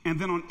 And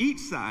then on each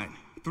side,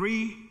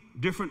 3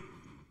 different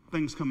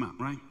things come out,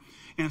 right?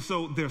 And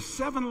so there's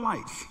 7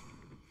 lights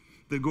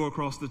that go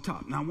across the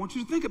top. Now, I want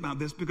you to think about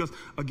this because,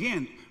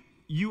 again,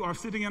 you are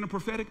sitting in a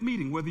prophetic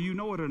meeting, whether you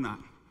know it or not.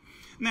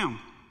 Now,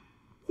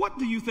 what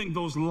do you think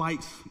those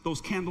lights,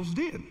 those candles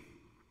did?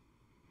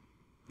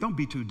 Don't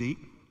be too deep.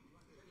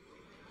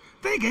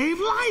 They gave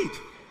light.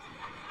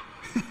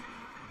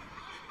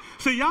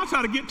 See, y'all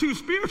try to get too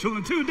spiritual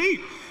and too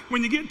deep.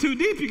 When you get too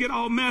deep, you get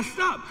all messed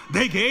up.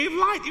 They gave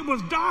light. It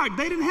was dark.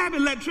 They didn't have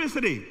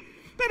electricity.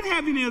 They didn't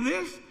have any of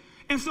this.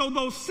 And so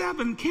those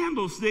 7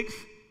 candlesticks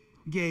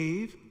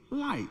gave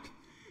light.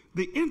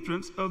 The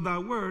entrance of thy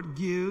word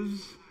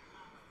gives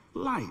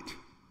light.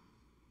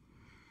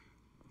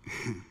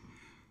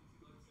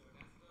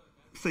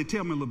 Say,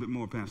 tell me a little bit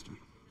more, Pastor.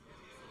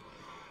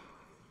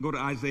 Go to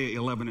Isaiah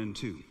 11 and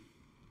 2.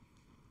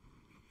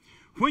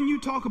 When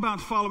you talk about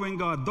following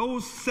God,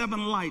 those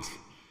 7 lights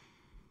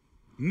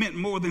meant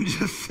more than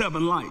just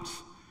 7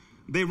 lights.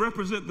 They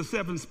represent the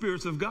 7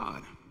 spirits of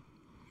God.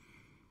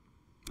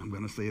 I'm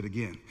going to say it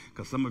again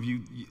because some of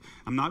you,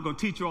 I'm not going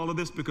to teach you all of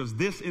this because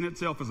this in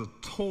itself is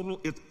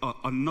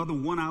another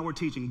 1-hour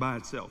teaching by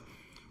itself.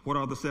 What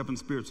are the 7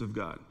 spirits of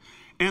God?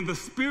 And the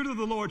Spirit of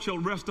the Lord shall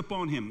rest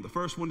upon him. The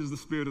first one is the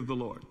Spirit of the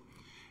Lord.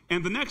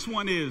 And the next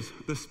one is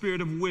the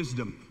Spirit of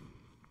wisdom.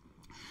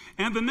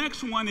 And the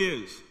next one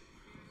is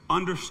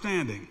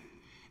understanding.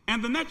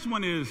 And the next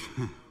one is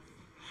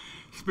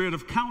Spirit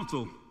of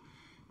counsel.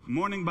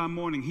 Morning by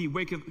morning, he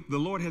waketh. The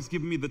Lord has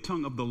given me the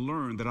tongue of the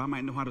learned, that I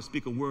might know how to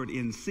speak a word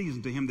in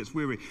season to him that's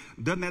weary.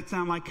 Doesn't that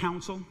sound like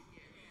counsel?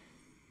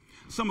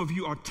 Some of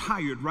you are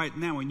tired right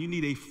now, and you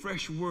need a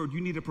fresh word. You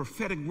need a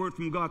prophetic word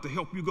from God to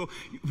help you go.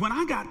 When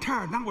I got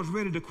tired and I was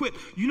ready to quit,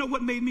 you know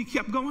what made me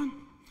keep going?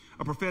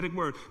 A prophetic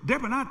word.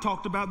 Deborah and I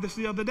talked about this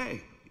the other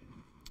day.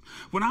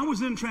 When I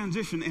was in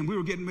transition and we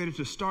were getting ready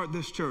to start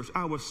this church,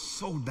 I was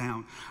so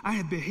down. I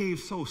had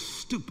behaved so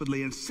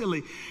stupidly and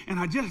silly, and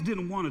I just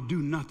didn't want to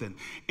do nothing.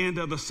 And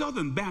the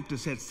Southern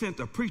Baptists had sent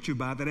a preacher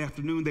by that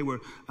afternoon. They were,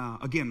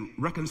 again,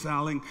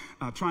 reconciling,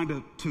 trying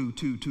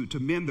to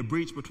mend the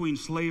breach between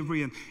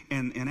slavery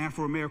and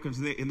Afro-Americans.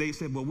 And they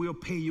said, well, we'll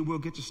pay you. We'll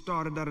get you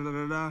started,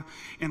 da-da-da-da-da.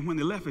 And when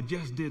they left, it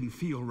just didn't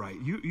feel right.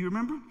 You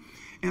remember?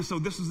 And so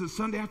this was a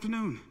Sunday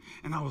afternoon,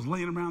 and I was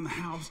laying around the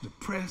house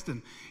depressed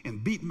and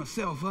beating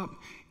myself up.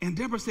 And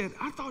Deborah said,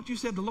 I thought you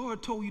said the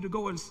Lord told you to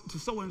go to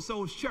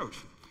so-and-so's church.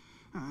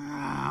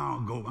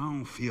 I'll go. I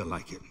don't feel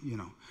like it, you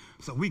know.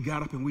 So we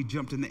got up and we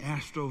jumped in the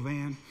Astro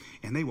van,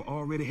 and they were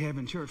already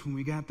having church when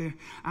we got there.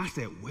 I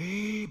sat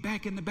way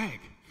back in the back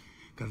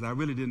because I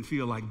really didn't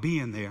feel like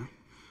being there.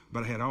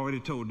 But I had already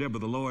told Deborah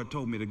the Lord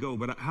told me to go.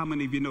 But how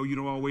many of you know you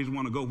don't always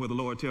want to go where the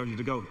Lord tells you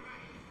to go?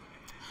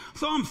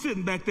 So I'm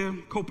sitting back there,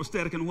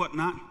 copacetic and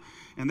whatnot,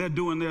 and they're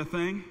doing their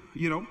thing,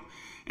 you know.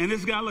 And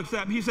this guy looks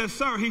at me. He says,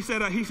 sir, he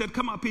said,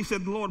 come up. He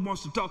said, the Lord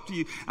wants to talk to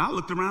you. I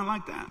looked around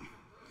like that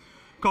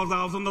because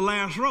I was on the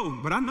last row.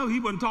 But I know he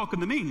wasn't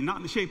talking to me, not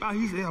in the shape.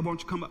 He said, I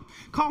want you to come up.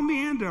 Call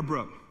me in there,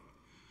 bro.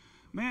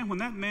 Man, when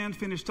that man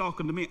finished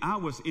talking to me, I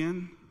was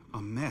in a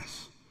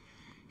mess.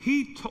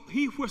 He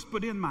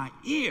whispered in my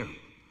ear,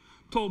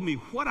 told me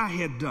what I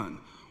had done,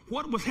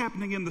 what was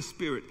happening in the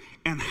spirit,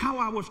 and how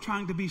I was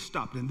trying to be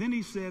stopped. And then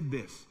he said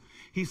this.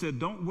 He said,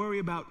 don't worry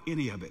about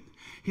any of it.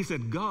 He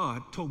said,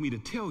 God told me to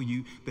tell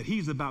you that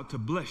he's about to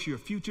bless your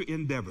future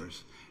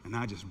endeavors. And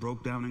I just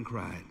broke down and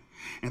cried.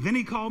 And then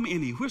he called me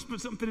and he whispered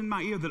something in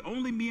my ear that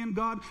only me and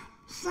God,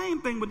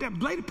 same thing with Deborah.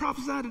 Lady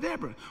prophesied to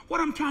Deborah.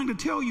 What I'm trying to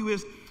tell you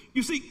is,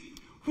 you see,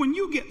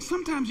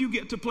 sometimes you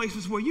get to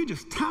places where you're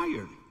just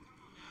tired.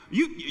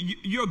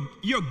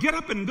 Your get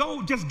up and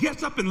go just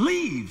gets up and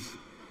leaves.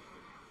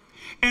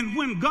 And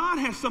when God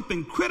has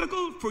something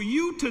critical for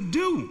you to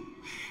do,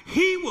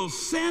 he will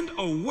send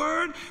a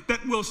word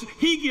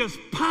he gives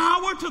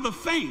power to the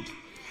faint.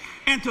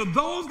 And to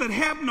those that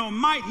have no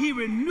might, he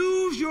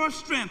renews your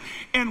strength.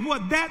 And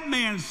what that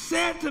man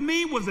said to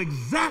me was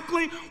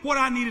exactly what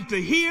I needed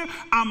to hear.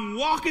 I'm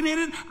walking in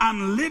it.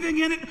 I'm living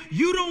in it.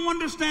 You don't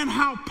understand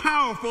how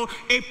powerful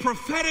a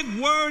prophetic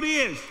word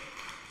is.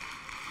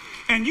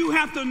 And you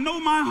have to know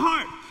my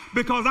heart.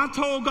 Because I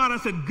told God, I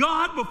said,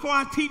 God, before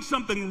I teach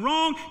something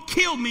wrong,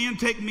 kill me and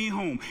take me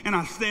home. And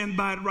I stand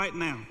by it right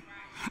now.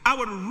 I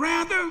would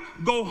rather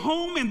go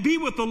home and be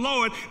with the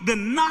Lord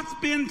than not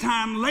spend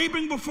time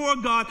laboring before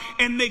God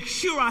and make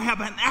sure I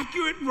have an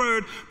accurate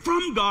word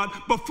from God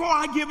before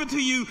I give it to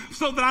you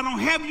so that I don't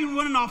have you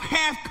running off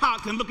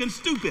half-cocked and looking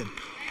stupid.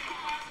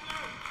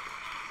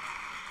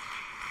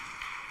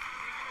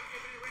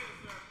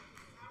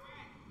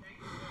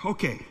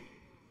 Okay.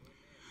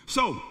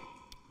 So,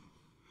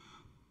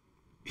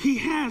 he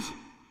has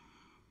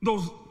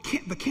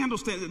the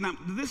candlestick. Now,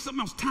 there's something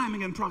else,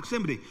 timing and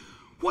proximity.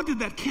 What did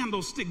that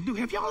candlestick do?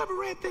 Have y'all ever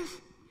read this?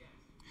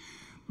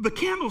 The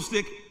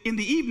candlestick in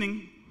the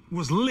evening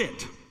was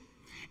lit,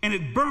 and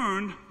it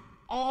burned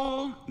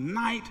all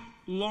night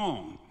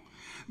long.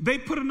 They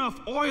put enough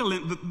oil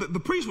in. The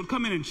priest would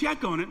come in and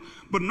check on it,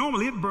 but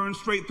normally it burned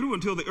straight through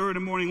until the early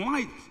morning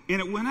light,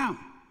 and it went out.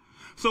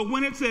 So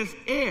when it says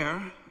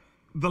ere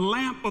the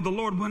lamp of the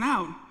Lord went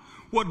out,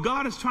 What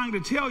God is trying to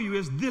tell you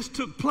is this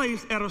took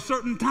place at a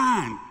certain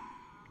time.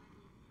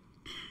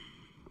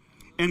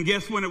 And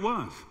guess when it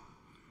was?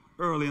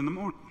 Early in the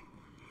morning.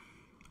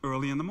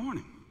 Early in the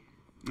morning.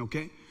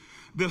 Okay?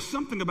 There's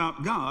something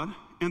about God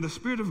and the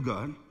Spirit of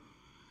God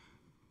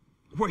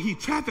where he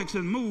traffics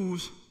and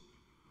moves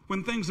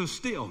when things are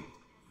still.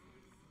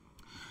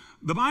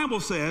 The Bible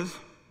says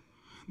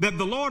that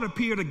the Lord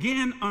appeared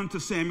again unto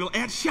Samuel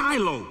at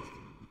Shiloh.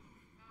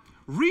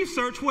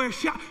 Research where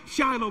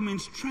Shiloh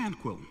means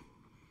tranquil,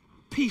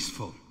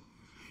 peaceful.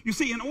 You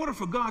see, in order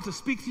for God to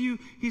speak to you,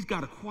 he's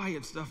got to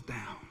quiet stuff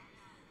down.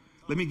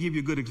 Let me give you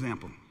a good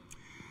example.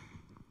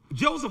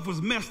 Joseph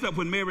was messed up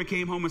when Mary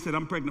came home and said,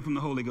 I'm pregnant from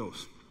the Holy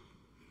Ghost.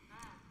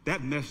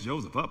 That messed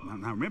Joseph up.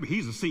 Now remember,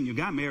 he's a senior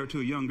guy married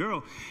to a young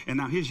girl, and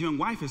now his young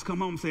wife has come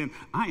home saying,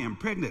 I am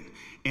pregnant,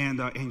 and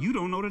you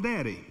don't know the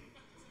daddy.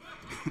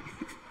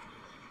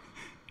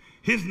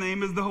 His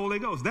name is the Holy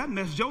Ghost. That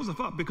messed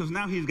Joseph up because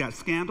now he's got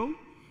scandal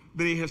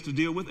that he has to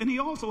deal with, and he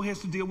also has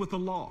to deal with the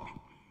law.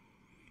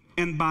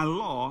 And by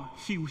law,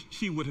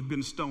 she would have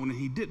been stoned, and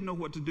he didn't know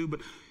what to do, but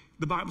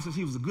the Bible says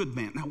he was a good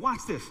man. Now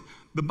watch this.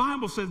 The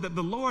Bible says that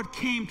the Lord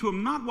came to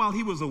him not while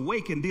he was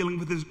awake and dealing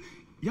with his,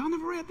 y'all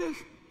never read this?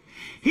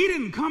 He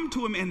didn't come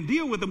to him and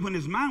deal with him when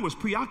his mind was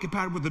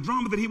preoccupied with the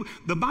drama that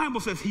the Bible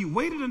says he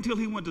waited until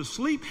he went to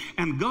sleep,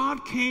 and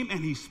God came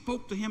and he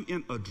spoke to him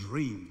in a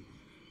dream.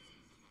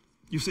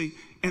 You see,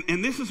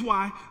 and this is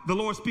why the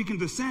Lord speaking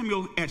to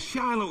Samuel at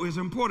Shiloh is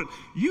important.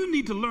 You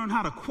need to learn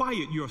how to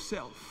quiet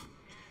yourself.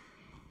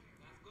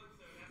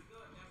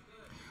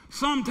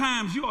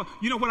 Sometimes you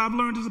know what I've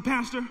learned as a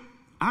pastor?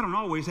 I don't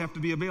always have to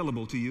be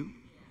available to you.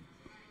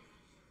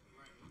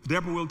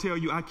 Deborah will tell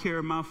you I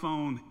carry my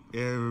phone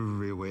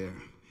everywhere.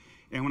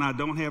 And when I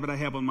don't have it, I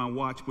have on my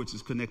watch, which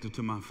is connected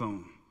to my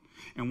phone.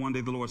 And one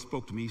day the Lord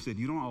spoke to me. He said,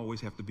 you don't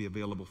always have to be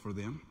available for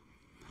them.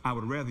 I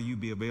would rather you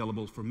be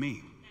available for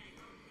me.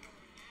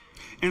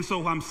 And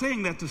so I'm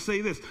saying that to say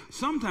this.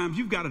 Sometimes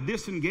you've got to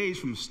disengage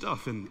from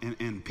stuff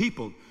and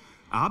people.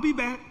 I'll be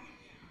back.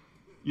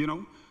 You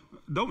know,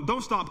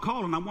 don't stop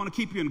calling. I want to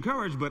keep you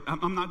encouraged, but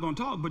I'm not going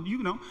to talk. But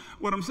you know,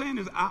 what I'm saying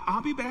is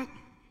I'll be back.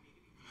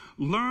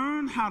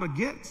 Learn how to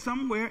get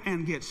somewhere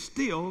and get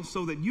still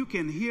so that you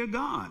can hear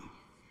God.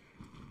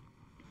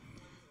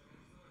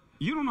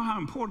 You don't know how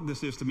important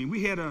this is to me.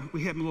 We had my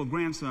little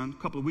grandson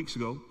a couple of weeks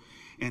ago,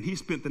 and he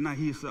spent the night.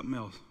 He is something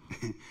else.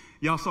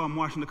 Y'all saw him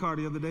washing the car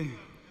the other day?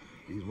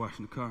 He was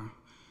washing the car.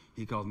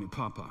 He calls me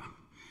Papa.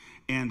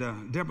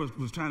 And Deborah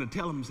was trying to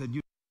tell him, said, "You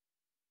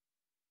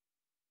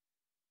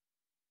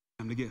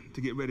time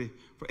to get ready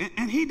for,"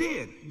 and he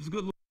did. He's a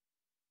good little.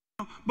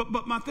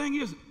 But my thing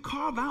is,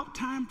 carve out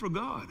time for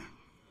God.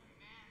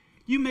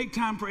 You make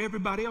time for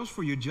everybody else,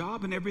 for your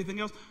job and everything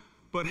else,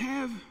 but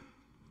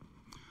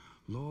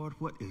Lord,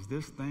 what is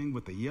this thing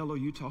with the yellow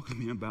you talking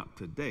to me about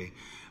today?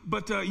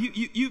 But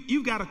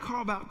you've got to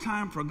carve out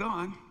time for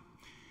God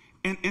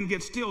and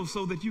get still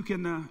so that you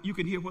can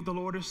hear what the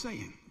Lord is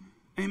saying.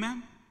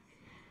 Amen?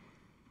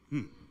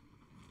 Okay.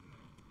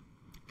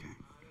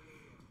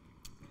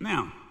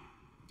 Now,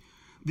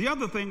 the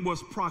other thing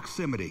was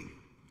proximity.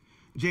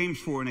 James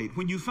 4:8.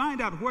 When you find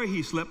out where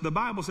he slept, the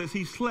Bible says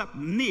he slept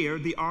near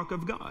the ark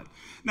of God.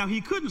 Now,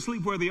 he couldn't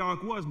sleep where the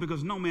ark was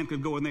because no man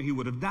could go in there. He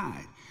would have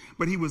died.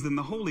 But he was in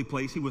the holy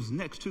place. He was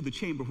next to the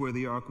chamber where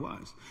the ark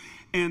was.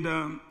 And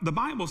the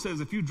Bible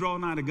says if you draw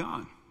nigh to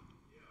God,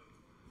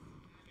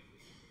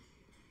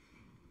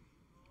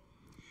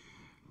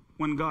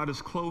 when God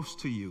is close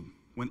to you,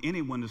 when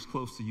anyone is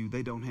close to you,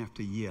 they don't have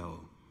to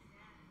yell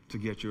to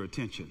get your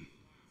attention.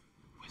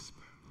 Whisper.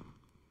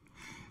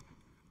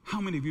 How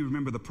many of you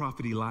remember the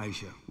prophet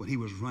Elijah when he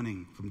was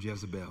running from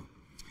Jezebel?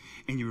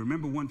 And you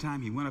remember one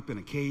time he went up in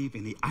a cave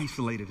and he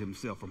isolated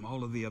himself from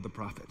all of the other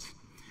prophets.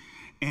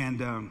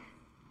 And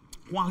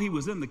while he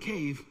was in the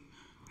cave,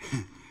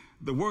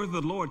 the word of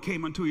the Lord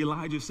came unto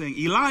Elijah saying,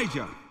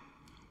 Elijah,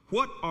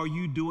 what are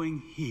you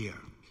doing here?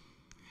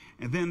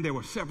 And then there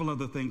were several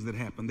other things that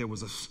happened. There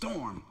was a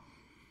storm,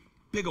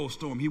 big old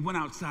storm. He went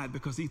outside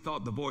because he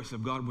thought the voice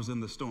of God was in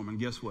the storm. And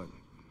guess what?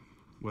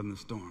 It wasn't the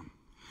storm.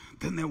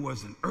 Then there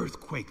was an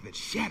earthquake that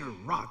shattered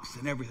rocks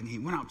and everything. He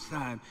went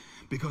outside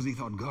because he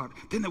thought God.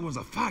 Then there was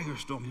a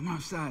firestorm. He went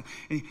outside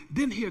and he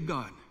didn't hear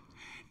God.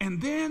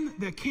 And then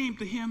there came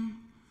to him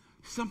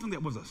something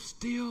that was a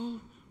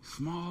still,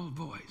 small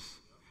voice.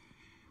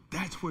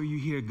 That's where you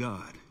hear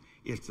God.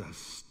 It's a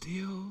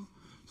still,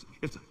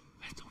 it's a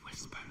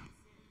whisper.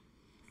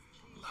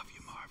 I love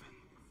you, Marvin.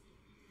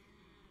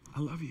 I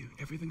love you.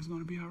 Everything's going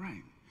to be all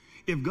right.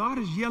 If God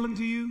is yelling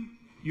to you,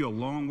 you're a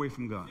long way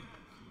from God.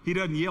 He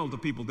doesn't yell to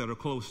people that are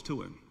close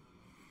to him.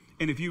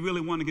 And if you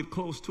really want to get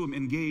close to him,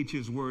 engage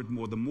his word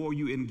more. The more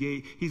you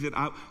engage, he said,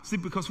 see,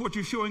 because what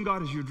you're showing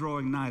God is you're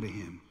drawing nigh to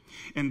him.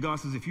 And God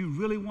says, if you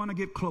really want to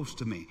get close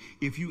to me,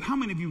 how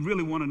many of you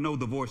really want to know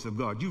the voice of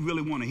God? You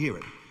really want to hear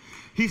it.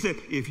 He said,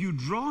 if you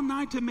draw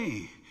nigh to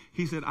me,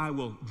 he said, I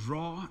will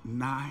draw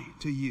nigh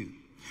to you.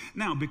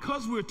 Now,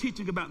 because we're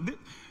teaching about this,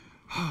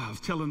 I was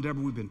telling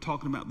Deborah, we've been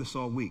talking about this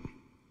all week.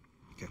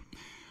 Okay.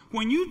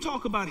 When you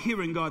talk about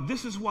hearing God,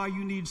 this is why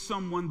you need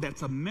someone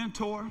that's a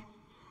mentor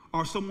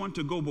or someone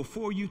to go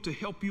before you to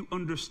help you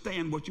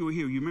understand what you're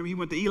hearing. You remember he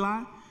went to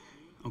Eli?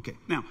 Okay.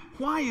 Now,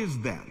 why is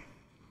that?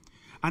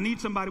 I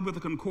need somebody with a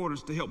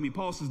concordance to help me.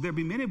 Paul says there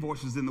be many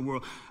voices in the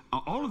world,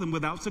 all of them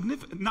without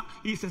significance.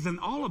 He says, and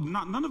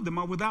none of them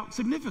are without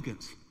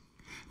significance.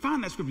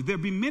 Find that scripture. There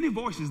be many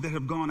voices that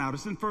have gone out.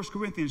 It's in 1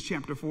 Corinthians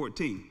chapter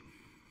 14.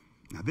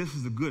 Now, this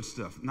is the good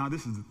stuff. Now,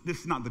 this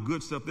is not the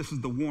good stuff. This is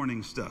the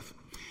warning stuff.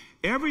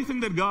 Everything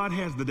that God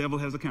has, the devil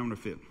has a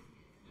counterfeit.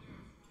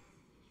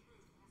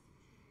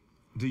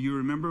 Do you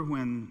remember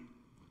when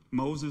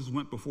Moses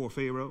went before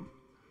Pharaoh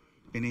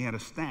and he had a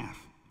staff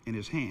in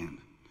his hand?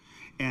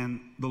 And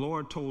the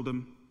Lord told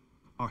him,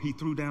 or he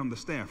threw down the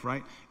staff,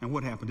 right? And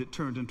what happened? It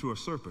turned into a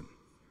serpent.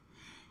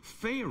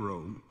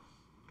 Pharaoh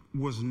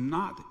was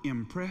not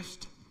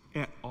impressed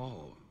at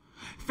all.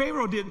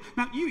 Pharaoh did.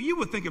 Now, you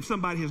would think if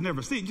somebody has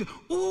never seen, just,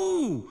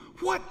 ooh,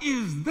 what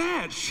is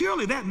that?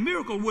 Surely that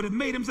miracle would have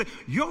made him say,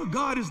 your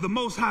God is the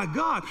most high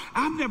God.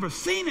 I've never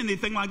seen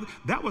anything like that.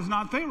 That was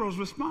not Pharaoh's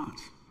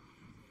response.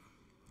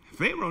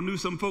 Pharaoh knew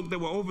some folk that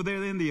were over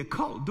there in the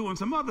occult doing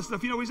some other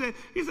stuff. You know what he said?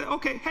 He said,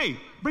 okay, hey,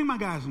 bring my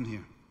guys in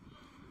here.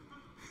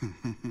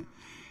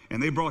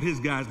 And they brought his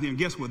guys in here. And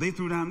guess what? They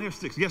threw down their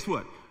sticks. Guess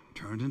what?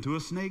 Turned into a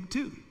snake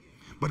too.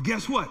 But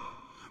guess what?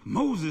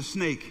 Moses'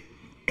 snake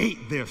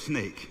ate their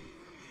snake.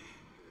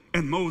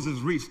 And Moses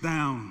reached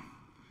down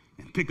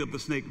and picked up the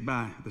snake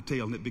by the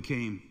tail, and it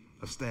became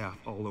a staff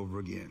all over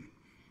again.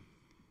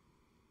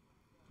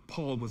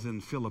 Paul was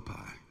in Philippi.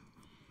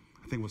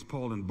 I think it was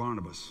Paul and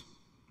Barnabas.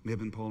 May have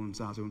been Paul and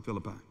Silas in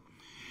Philippi.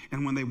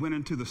 And when they went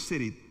into the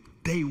city,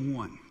 day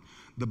one,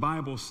 the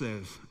Bible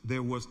says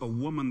there was a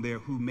woman there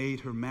who made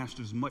her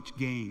masters much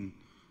gain.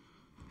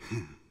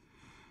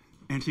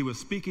 And she was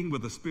speaking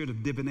with a spirit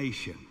of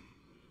divination.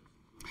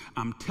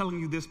 I'm telling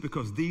you this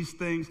because these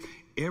things,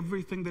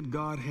 everything that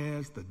God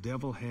has, the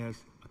devil has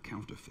a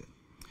counterfeit.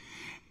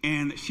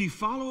 And she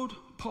followed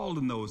Paul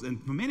in those.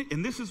 And for a minute,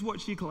 and this is what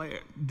she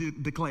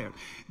declared.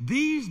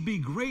 These be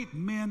great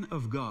men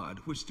of God,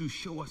 which do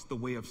show us the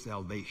way of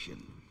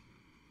salvation.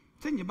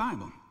 It's in your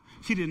Bible.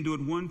 She didn't do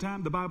it one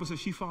time. The Bible says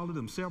she followed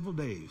them several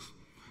days,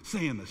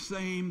 saying the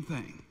same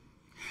thing.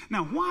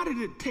 Now, why did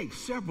it take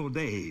several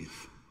days?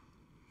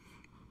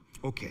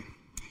 Okay,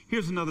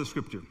 here's another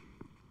scripture.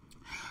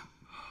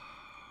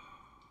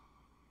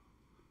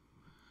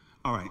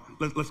 All right,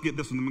 let's get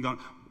this one.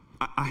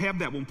 I have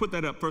that one. Put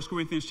that up, 1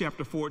 Corinthians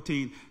chapter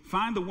 14.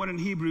 Find the one in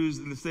Hebrews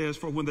that says,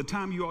 for when the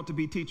time you ought to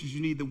be teachers,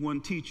 you need the one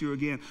teacher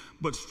again.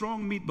 But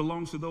strong meat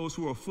belongs to those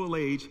who are full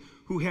age,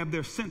 who have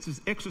their senses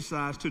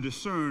exercised to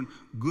discern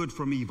good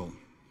from evil.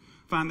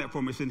 Find that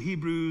for me. It's in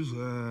Hebrews,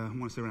 I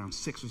want to say around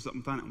 6 or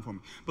something. Find that one for me.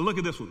 But look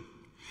at this one.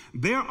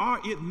 There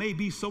are, it may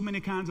be, so many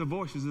kinds of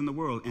voices in the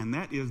world, and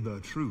that is the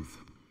truth.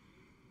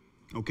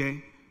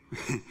 Okay?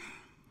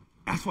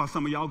 That's why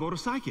some of y'all go to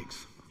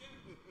psychics.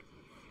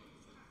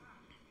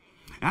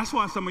 That's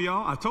why some of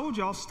y'all, I told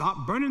y'all,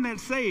 stop burning that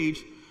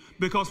sage,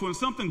 because when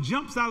something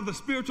jumps out of the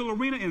spiritual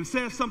arena and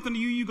says something to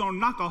you, you're going to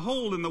knock a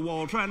hole in the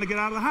wall trying to get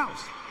out of the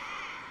house.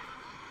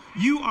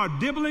 You are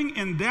dibbling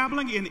and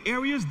dabbling in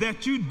areas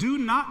that you do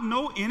not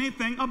know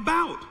anything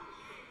about.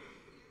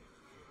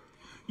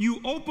 You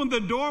open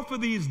the door for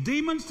these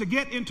demons to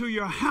get into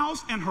your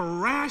house and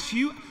harass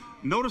you.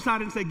 Notice I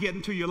didn't say get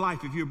into your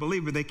life. If you're a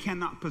believer, they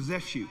cannot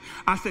possess you.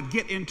 I said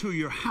get into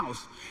your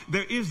house.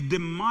 There is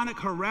demonic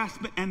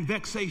harassment and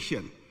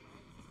vexation.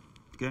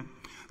 Okay?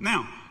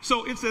 Now,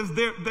 so it says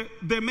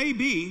there may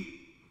be,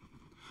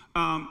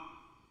 y'all,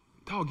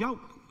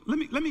 let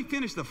me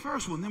finish the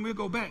first one, then we'll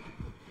go back.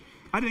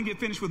 I didn't get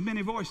finished with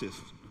many voices.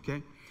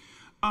 Okay?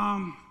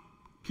 Can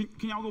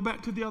y'all go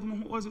back to the other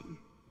one? What was it?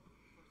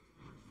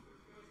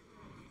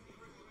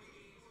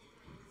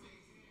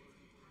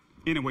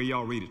 Anyway,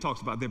 y'all read it. It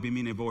talks about there be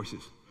many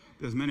voices.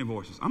 There's many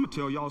voices. I'm going to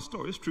tell y'all a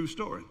story. It's a true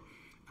story.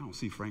 I don't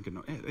see Frank and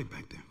no, they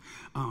back there.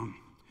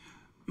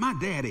 My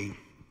daddy,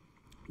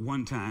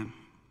 one time,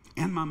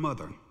 and my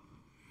mother,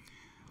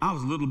 I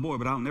was a little boy,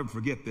 but I'll never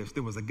forget this.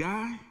 There was a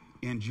guy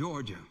in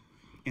Georgia,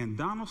 in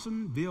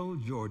Donaldsonville,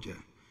 Georgia.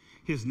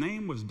 His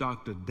name was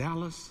Dr.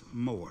 Dallas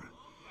Moore.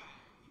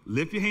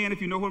 Lift your hand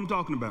if you know what I'm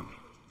talking about.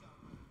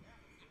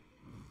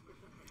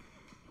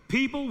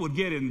 People would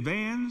get in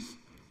vans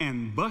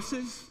and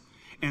buses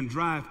and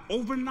drive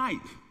overnight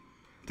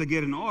to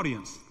get an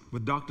audience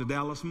with Dr.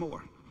 Dallas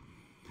Moore.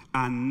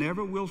 I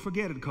never will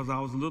forget it because I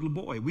was a little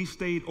boy. We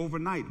stayed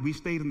overnight. We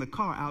stayed in the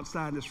car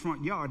outside his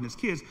front yard. And as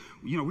kids,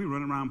 you know, we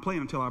run around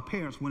playing until our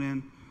parents went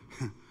in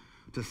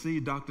to see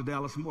Dr.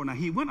 Dallas Moore. Now,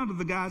 he went under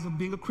the guise of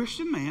being a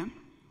Christian man.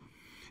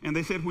 And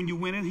they said when you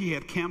went in, he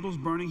had candles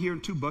burning here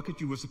in 2 buckets.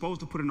 You were supposed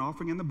to put an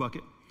offering in the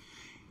bucket.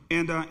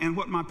 And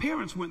what my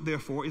parents went there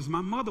for is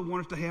my mother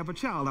wanted to have a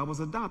child. I was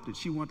adopted.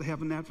 She wanted to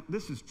have a natural.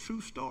 This is true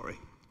story.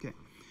 Okay.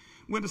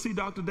 Went to see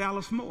Dr.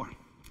 Dallas Moore.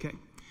 Okay.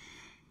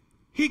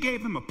 He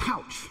gave him a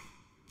pouch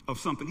of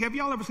something. Have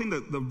y'all ever seen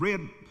the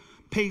red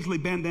paisley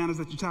bandanas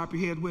that you tie up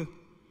your head with?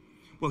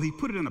 Well, he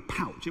put it in a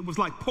pouch. It was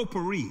like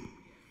potpourri.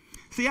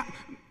 See,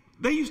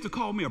 They used to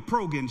call me a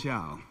progan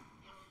child.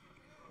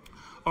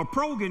 A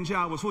progan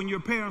child was when your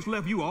parents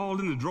left you all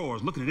in the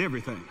drawers looking at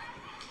everything.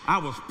 I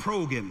was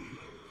progan.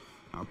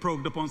 I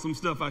probed up on some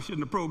stuff I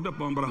shouldn't have probed up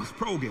on, but I was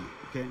progan,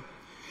 okay?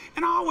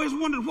 And I always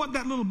wondered what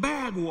that little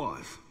bag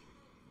was.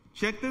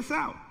 Check this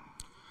out.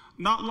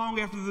 Not long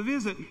after the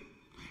visit,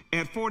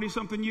 at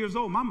 40-something years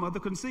old, my mother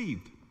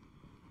conceived.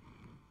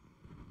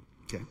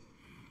 Okay.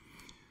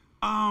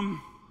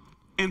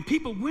 And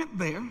people went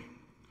there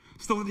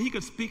so that he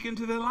could speak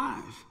into their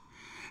lives.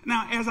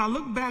 Now, as I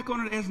look back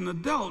on it as an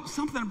adult,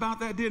 something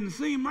about that didn't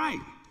seem right.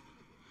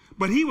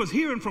 But he was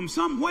hearing from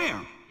somewhere.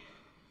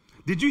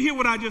 Did you hear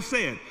what I just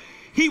said?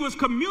 He was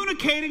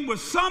communicating with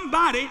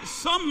somebody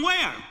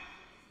somewhere.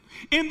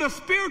 In the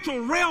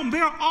spiritual realm,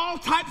 there are all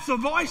types of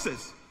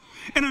voices.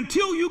 And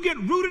until you get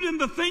rooted in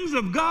the things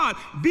of God,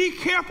 be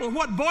careful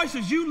what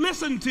voices you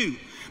listen to,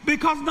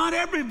 because not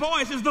every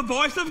voice is the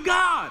voice of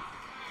God.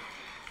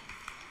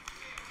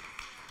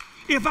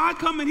 If I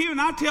come in here and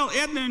I tell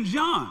Edna and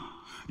John,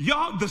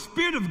 y'all, the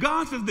Spirit of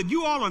God says that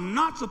you all are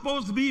not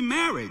supposed to be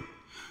married.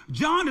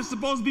 John is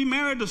supposed to be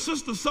married to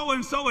sister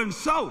so-and-so and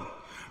so.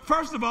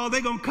 First of all,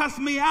 they're going to cuss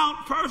me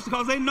out first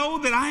because they know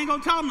that I ain't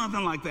going to tell them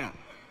nothing like that.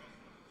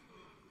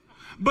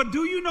 But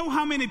do you know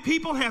how many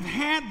people have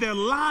had their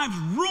lives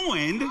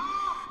ruined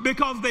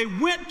because they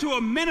went to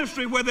a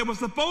ministry where there was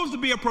supposed to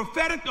be a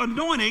prophetic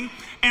anointing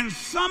and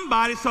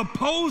somebody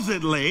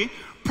supposedly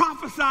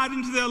prophesied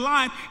into their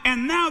life,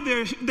 and now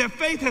their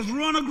faith has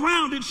run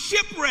aground. It's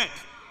shipwrecked.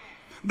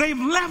 They've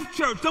left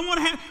church. Don't want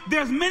to have,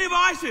 there's many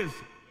voices.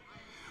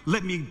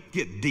 Let me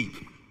get deep.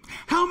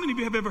 How many of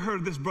you have ever heard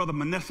of this brother,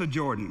 Manasseh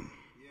Jordan?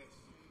 Yes.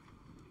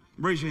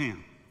 Raise your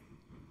hand.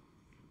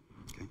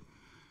 Okay.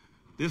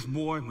 This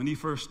boy, when he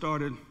first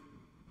started,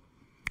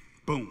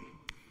 boom,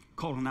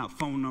 calling out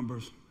phone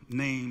numbers,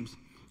 names.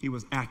 He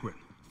was accurate.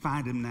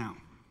 Find him now.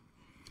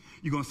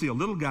 You're going to see a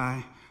little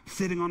guy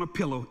sitting on a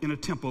pillow in a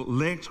temple,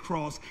 legs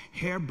crossed,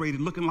 hair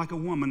braided, looking like a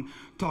woman,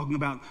 talking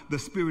about the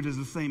Spirit is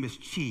the same as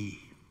chi.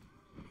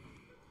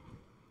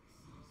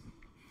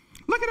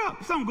 Look it up.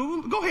 It's on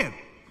Google. Go ahead.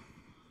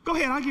 Go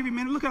ahead. I'll give you a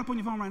minute. Look it up on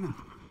your phone right now.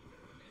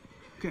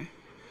 Okay.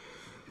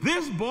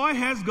 This boy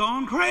has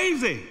gone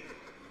crazy.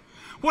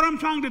 What I'm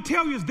trying to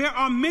tell you is there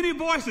are many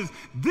voices.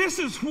 This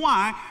is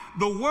why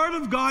the Word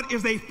of God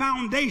is a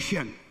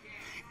foundation.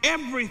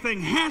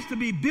 Everything has to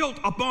be built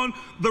upon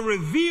the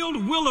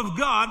revealed will of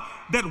God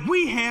that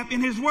we have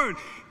in His Word.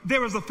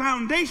 There is a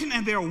foundation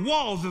and there are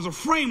walls. There's a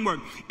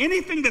framework.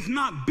 Anything that's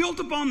not built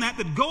upon that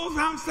goes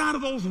outside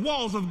of those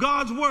walls of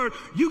God's Word,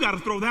 you got to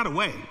throw that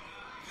away.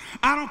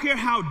 I don't care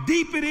how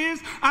deep it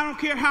is. I don't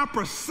care how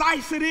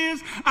precise it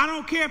is. I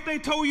don't care if they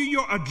told you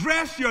your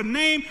address, your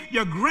name,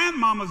 your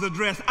grandmama's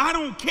address. I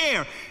don't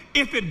care.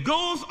 If it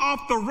goes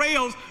off the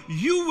rails,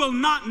 you will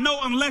not know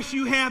unless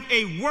you have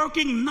a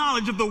working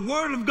knowledge of the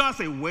Word of God.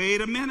 Say,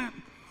 wait a minute.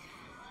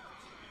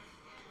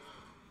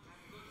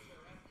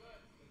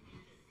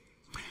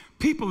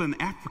 People in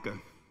Africa,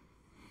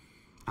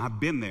 I've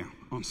been there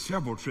on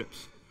several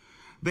trips.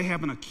 They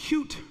have an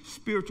acute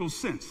spiritual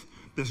sense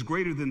that's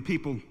greater than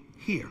people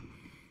here.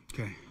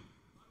 Okay.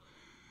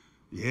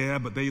 Yeah,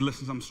 but they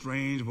listen to some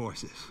strange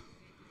voices.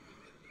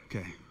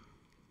 Okay.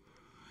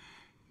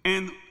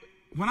 And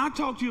when I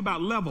talk to you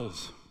about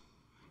levels,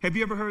 have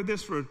you ever heard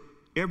this? For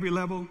every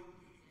level,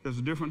 there's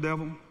a different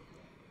devil.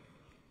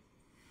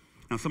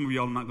 Now, some of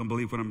y'all are not going to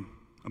believe what I'm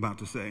about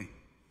to say.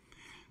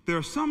 There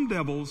are some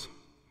devils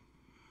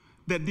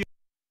that deal.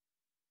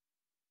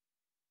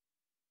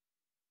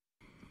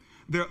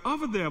 There are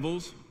other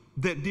devils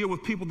that deal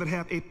with people that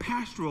have a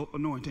pastoral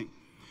anointing.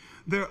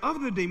 There are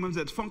other demons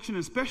that function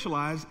and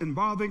specialize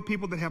involving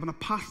people that have an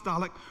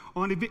apostolic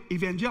or an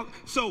evangelical.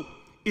 So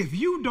if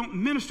you don't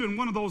minister in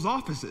one of those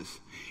offices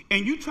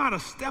and you try to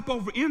step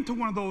over into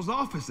one of those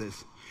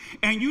offices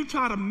and you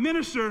try to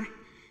minister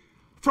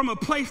from a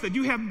place that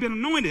you haven't been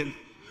anointed,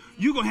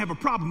 you're going to have a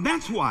problem.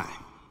 That's why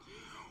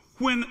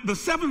when the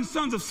 7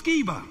 sons of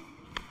Sceva,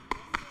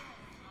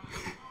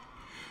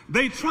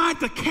 they tried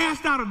to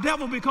cast out a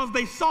devil because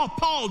they saw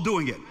Paul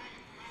doing it.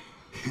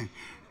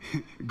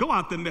 Go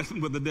out there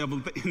messing with the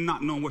devil and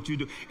not knowing what you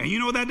do. And you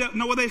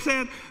know what they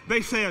said?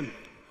 They said,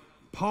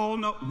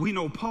 we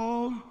know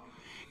Paul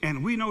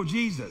and we know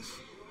Jesus.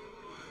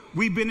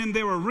 We've been in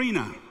their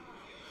arena,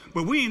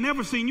 but we ain't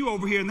never seen you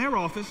over here in their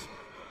office.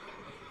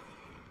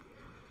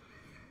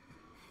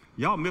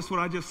 Y'all missed what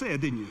I just said,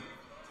 didn't you?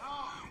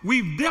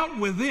 We've dealt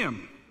with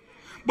them,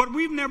 but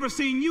we've never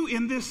seen you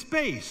in this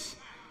space.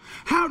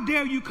 How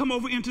dare you come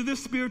over into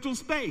this spiritual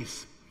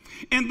space?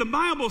 And the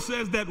Bible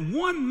says that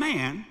one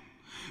man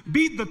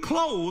beat the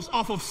clothes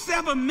off of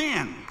 7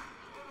 men.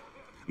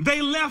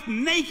 They left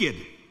naked.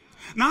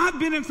 Now, I've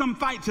been in some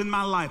fights in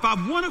my life.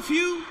 I've won a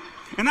few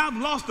and I've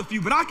lost a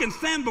few, but I can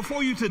stand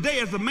before you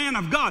today as a man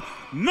of God.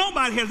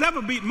 Nobody has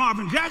ever beat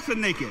Marvin Jackson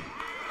naked.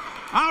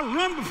 I'll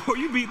run before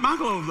you beat my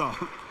clothes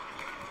off.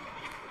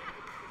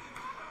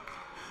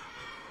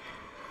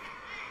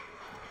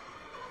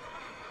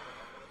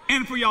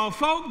 And for y'all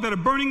folk that are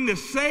burning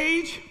this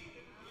sage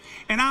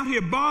and out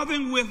here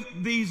bothering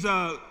with these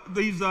signs.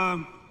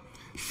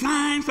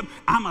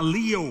 I'm a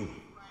Leo,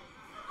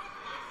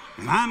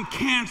 and I'm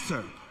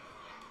Cancer.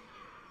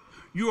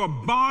 You are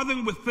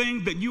bothering with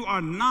things that you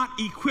are not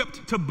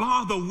equipped to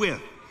bother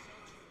with.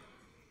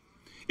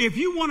 If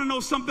you want to know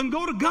something,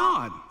 go to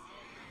God.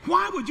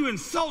 Why would you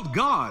insult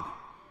God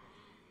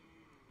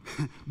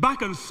by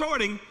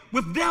consorting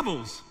with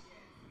devils?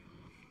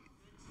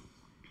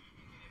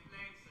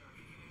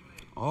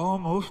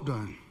 Almost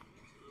done.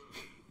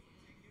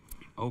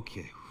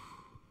 Okay.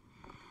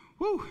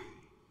 Woo.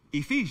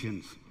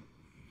 Ephesians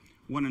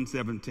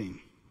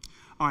 1:17.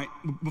 All right,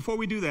 before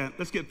we do that,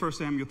 let's get 1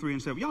 Samuel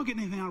 3:7. Y'all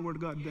getting anything out of the Word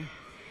of God today?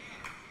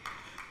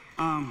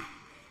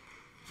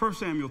 1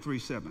 Samuel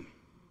 3:7.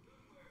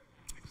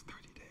 Next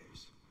 30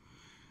 days.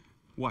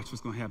 Watch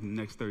what's going to happen in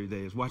the next 30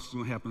 days. Watch what's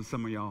going to happen to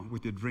some of y'all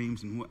with your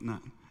dreams and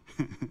whatnot.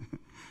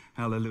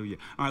 Hallelujah.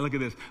 All right, look at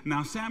this.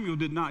 Now Samuel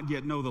did not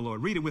yet know the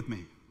Lord. Read it with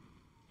me.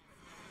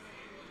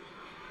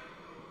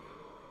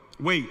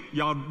 Wait,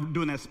 y'all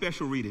doing that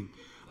special reading.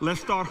 Let's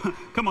start.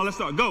 Come on, let's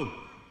start. Go.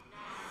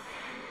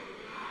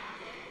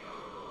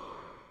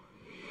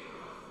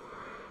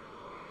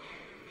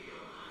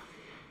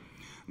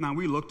 Now,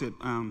 we looked at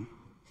 1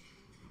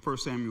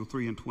 Samuel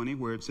 3:20,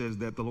 where it says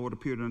that the Lord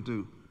appeared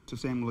to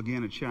Samuel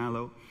again at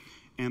Shiloh,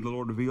 and the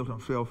Lord revealed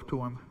himself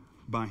to him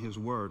by his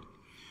word.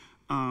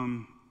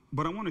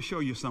 But I want to show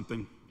you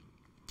something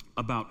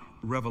about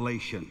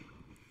revelation.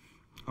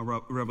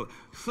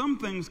 Some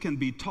things can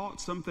be taught,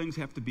 some things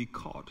have to be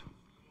caught.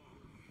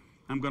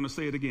 I'm going to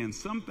say it again.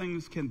 Some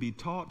things can be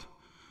taught,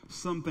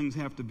 some things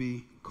have to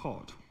be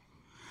caught.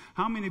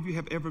 How many of you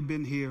have ever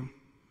been here?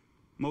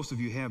 Most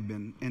of you have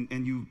been,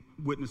 and you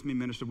witnessed me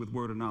minister with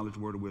word of knowledge,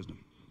 word of wisdom.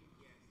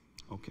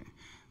 Okay.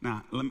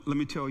 Now, let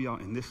me tell y'all,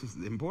 and this is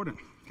important,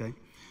 okay?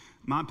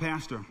 My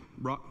pastor,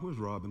 where's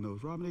Robin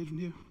knows? Robin Adrian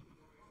here?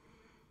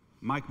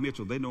 Mike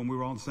Mitchell, they know we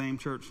were all in the same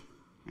church,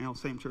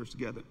 same church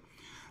together.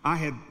 I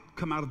had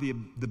come out of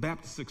the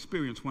Baptist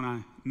experience when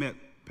I met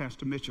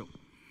Pastor Mitchell.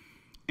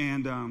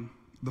 And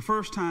the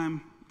first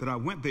time that I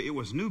went there, it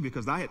was new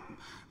because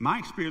my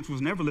experience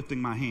was never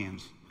lifting my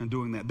hands and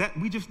doing that.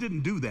 We just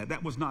didn't do that.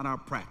 That was not our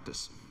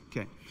practice,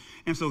 okay?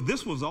 And so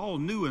this was all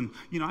new, and,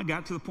 I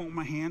got to the point where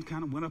my hand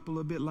kind of went up a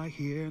little bit like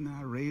here, and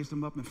I raised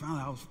them up, and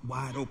finally I was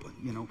wide open,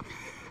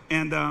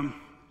 And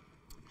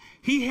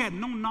he had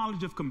no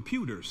knowledge of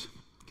computers,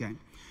 okay?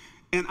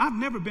 And I've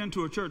never been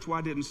to a church where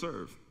I didn't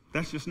serve.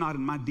 That's just not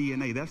in my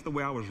DNA. That's the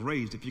way I was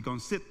raised. If you're going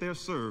to sit there,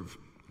 serve,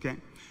 okay?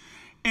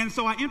 And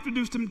so I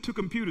introduced him to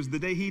computers. The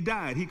day he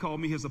died, he called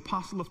me his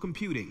apostle of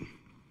computing.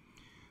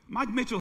 Mike Mitchell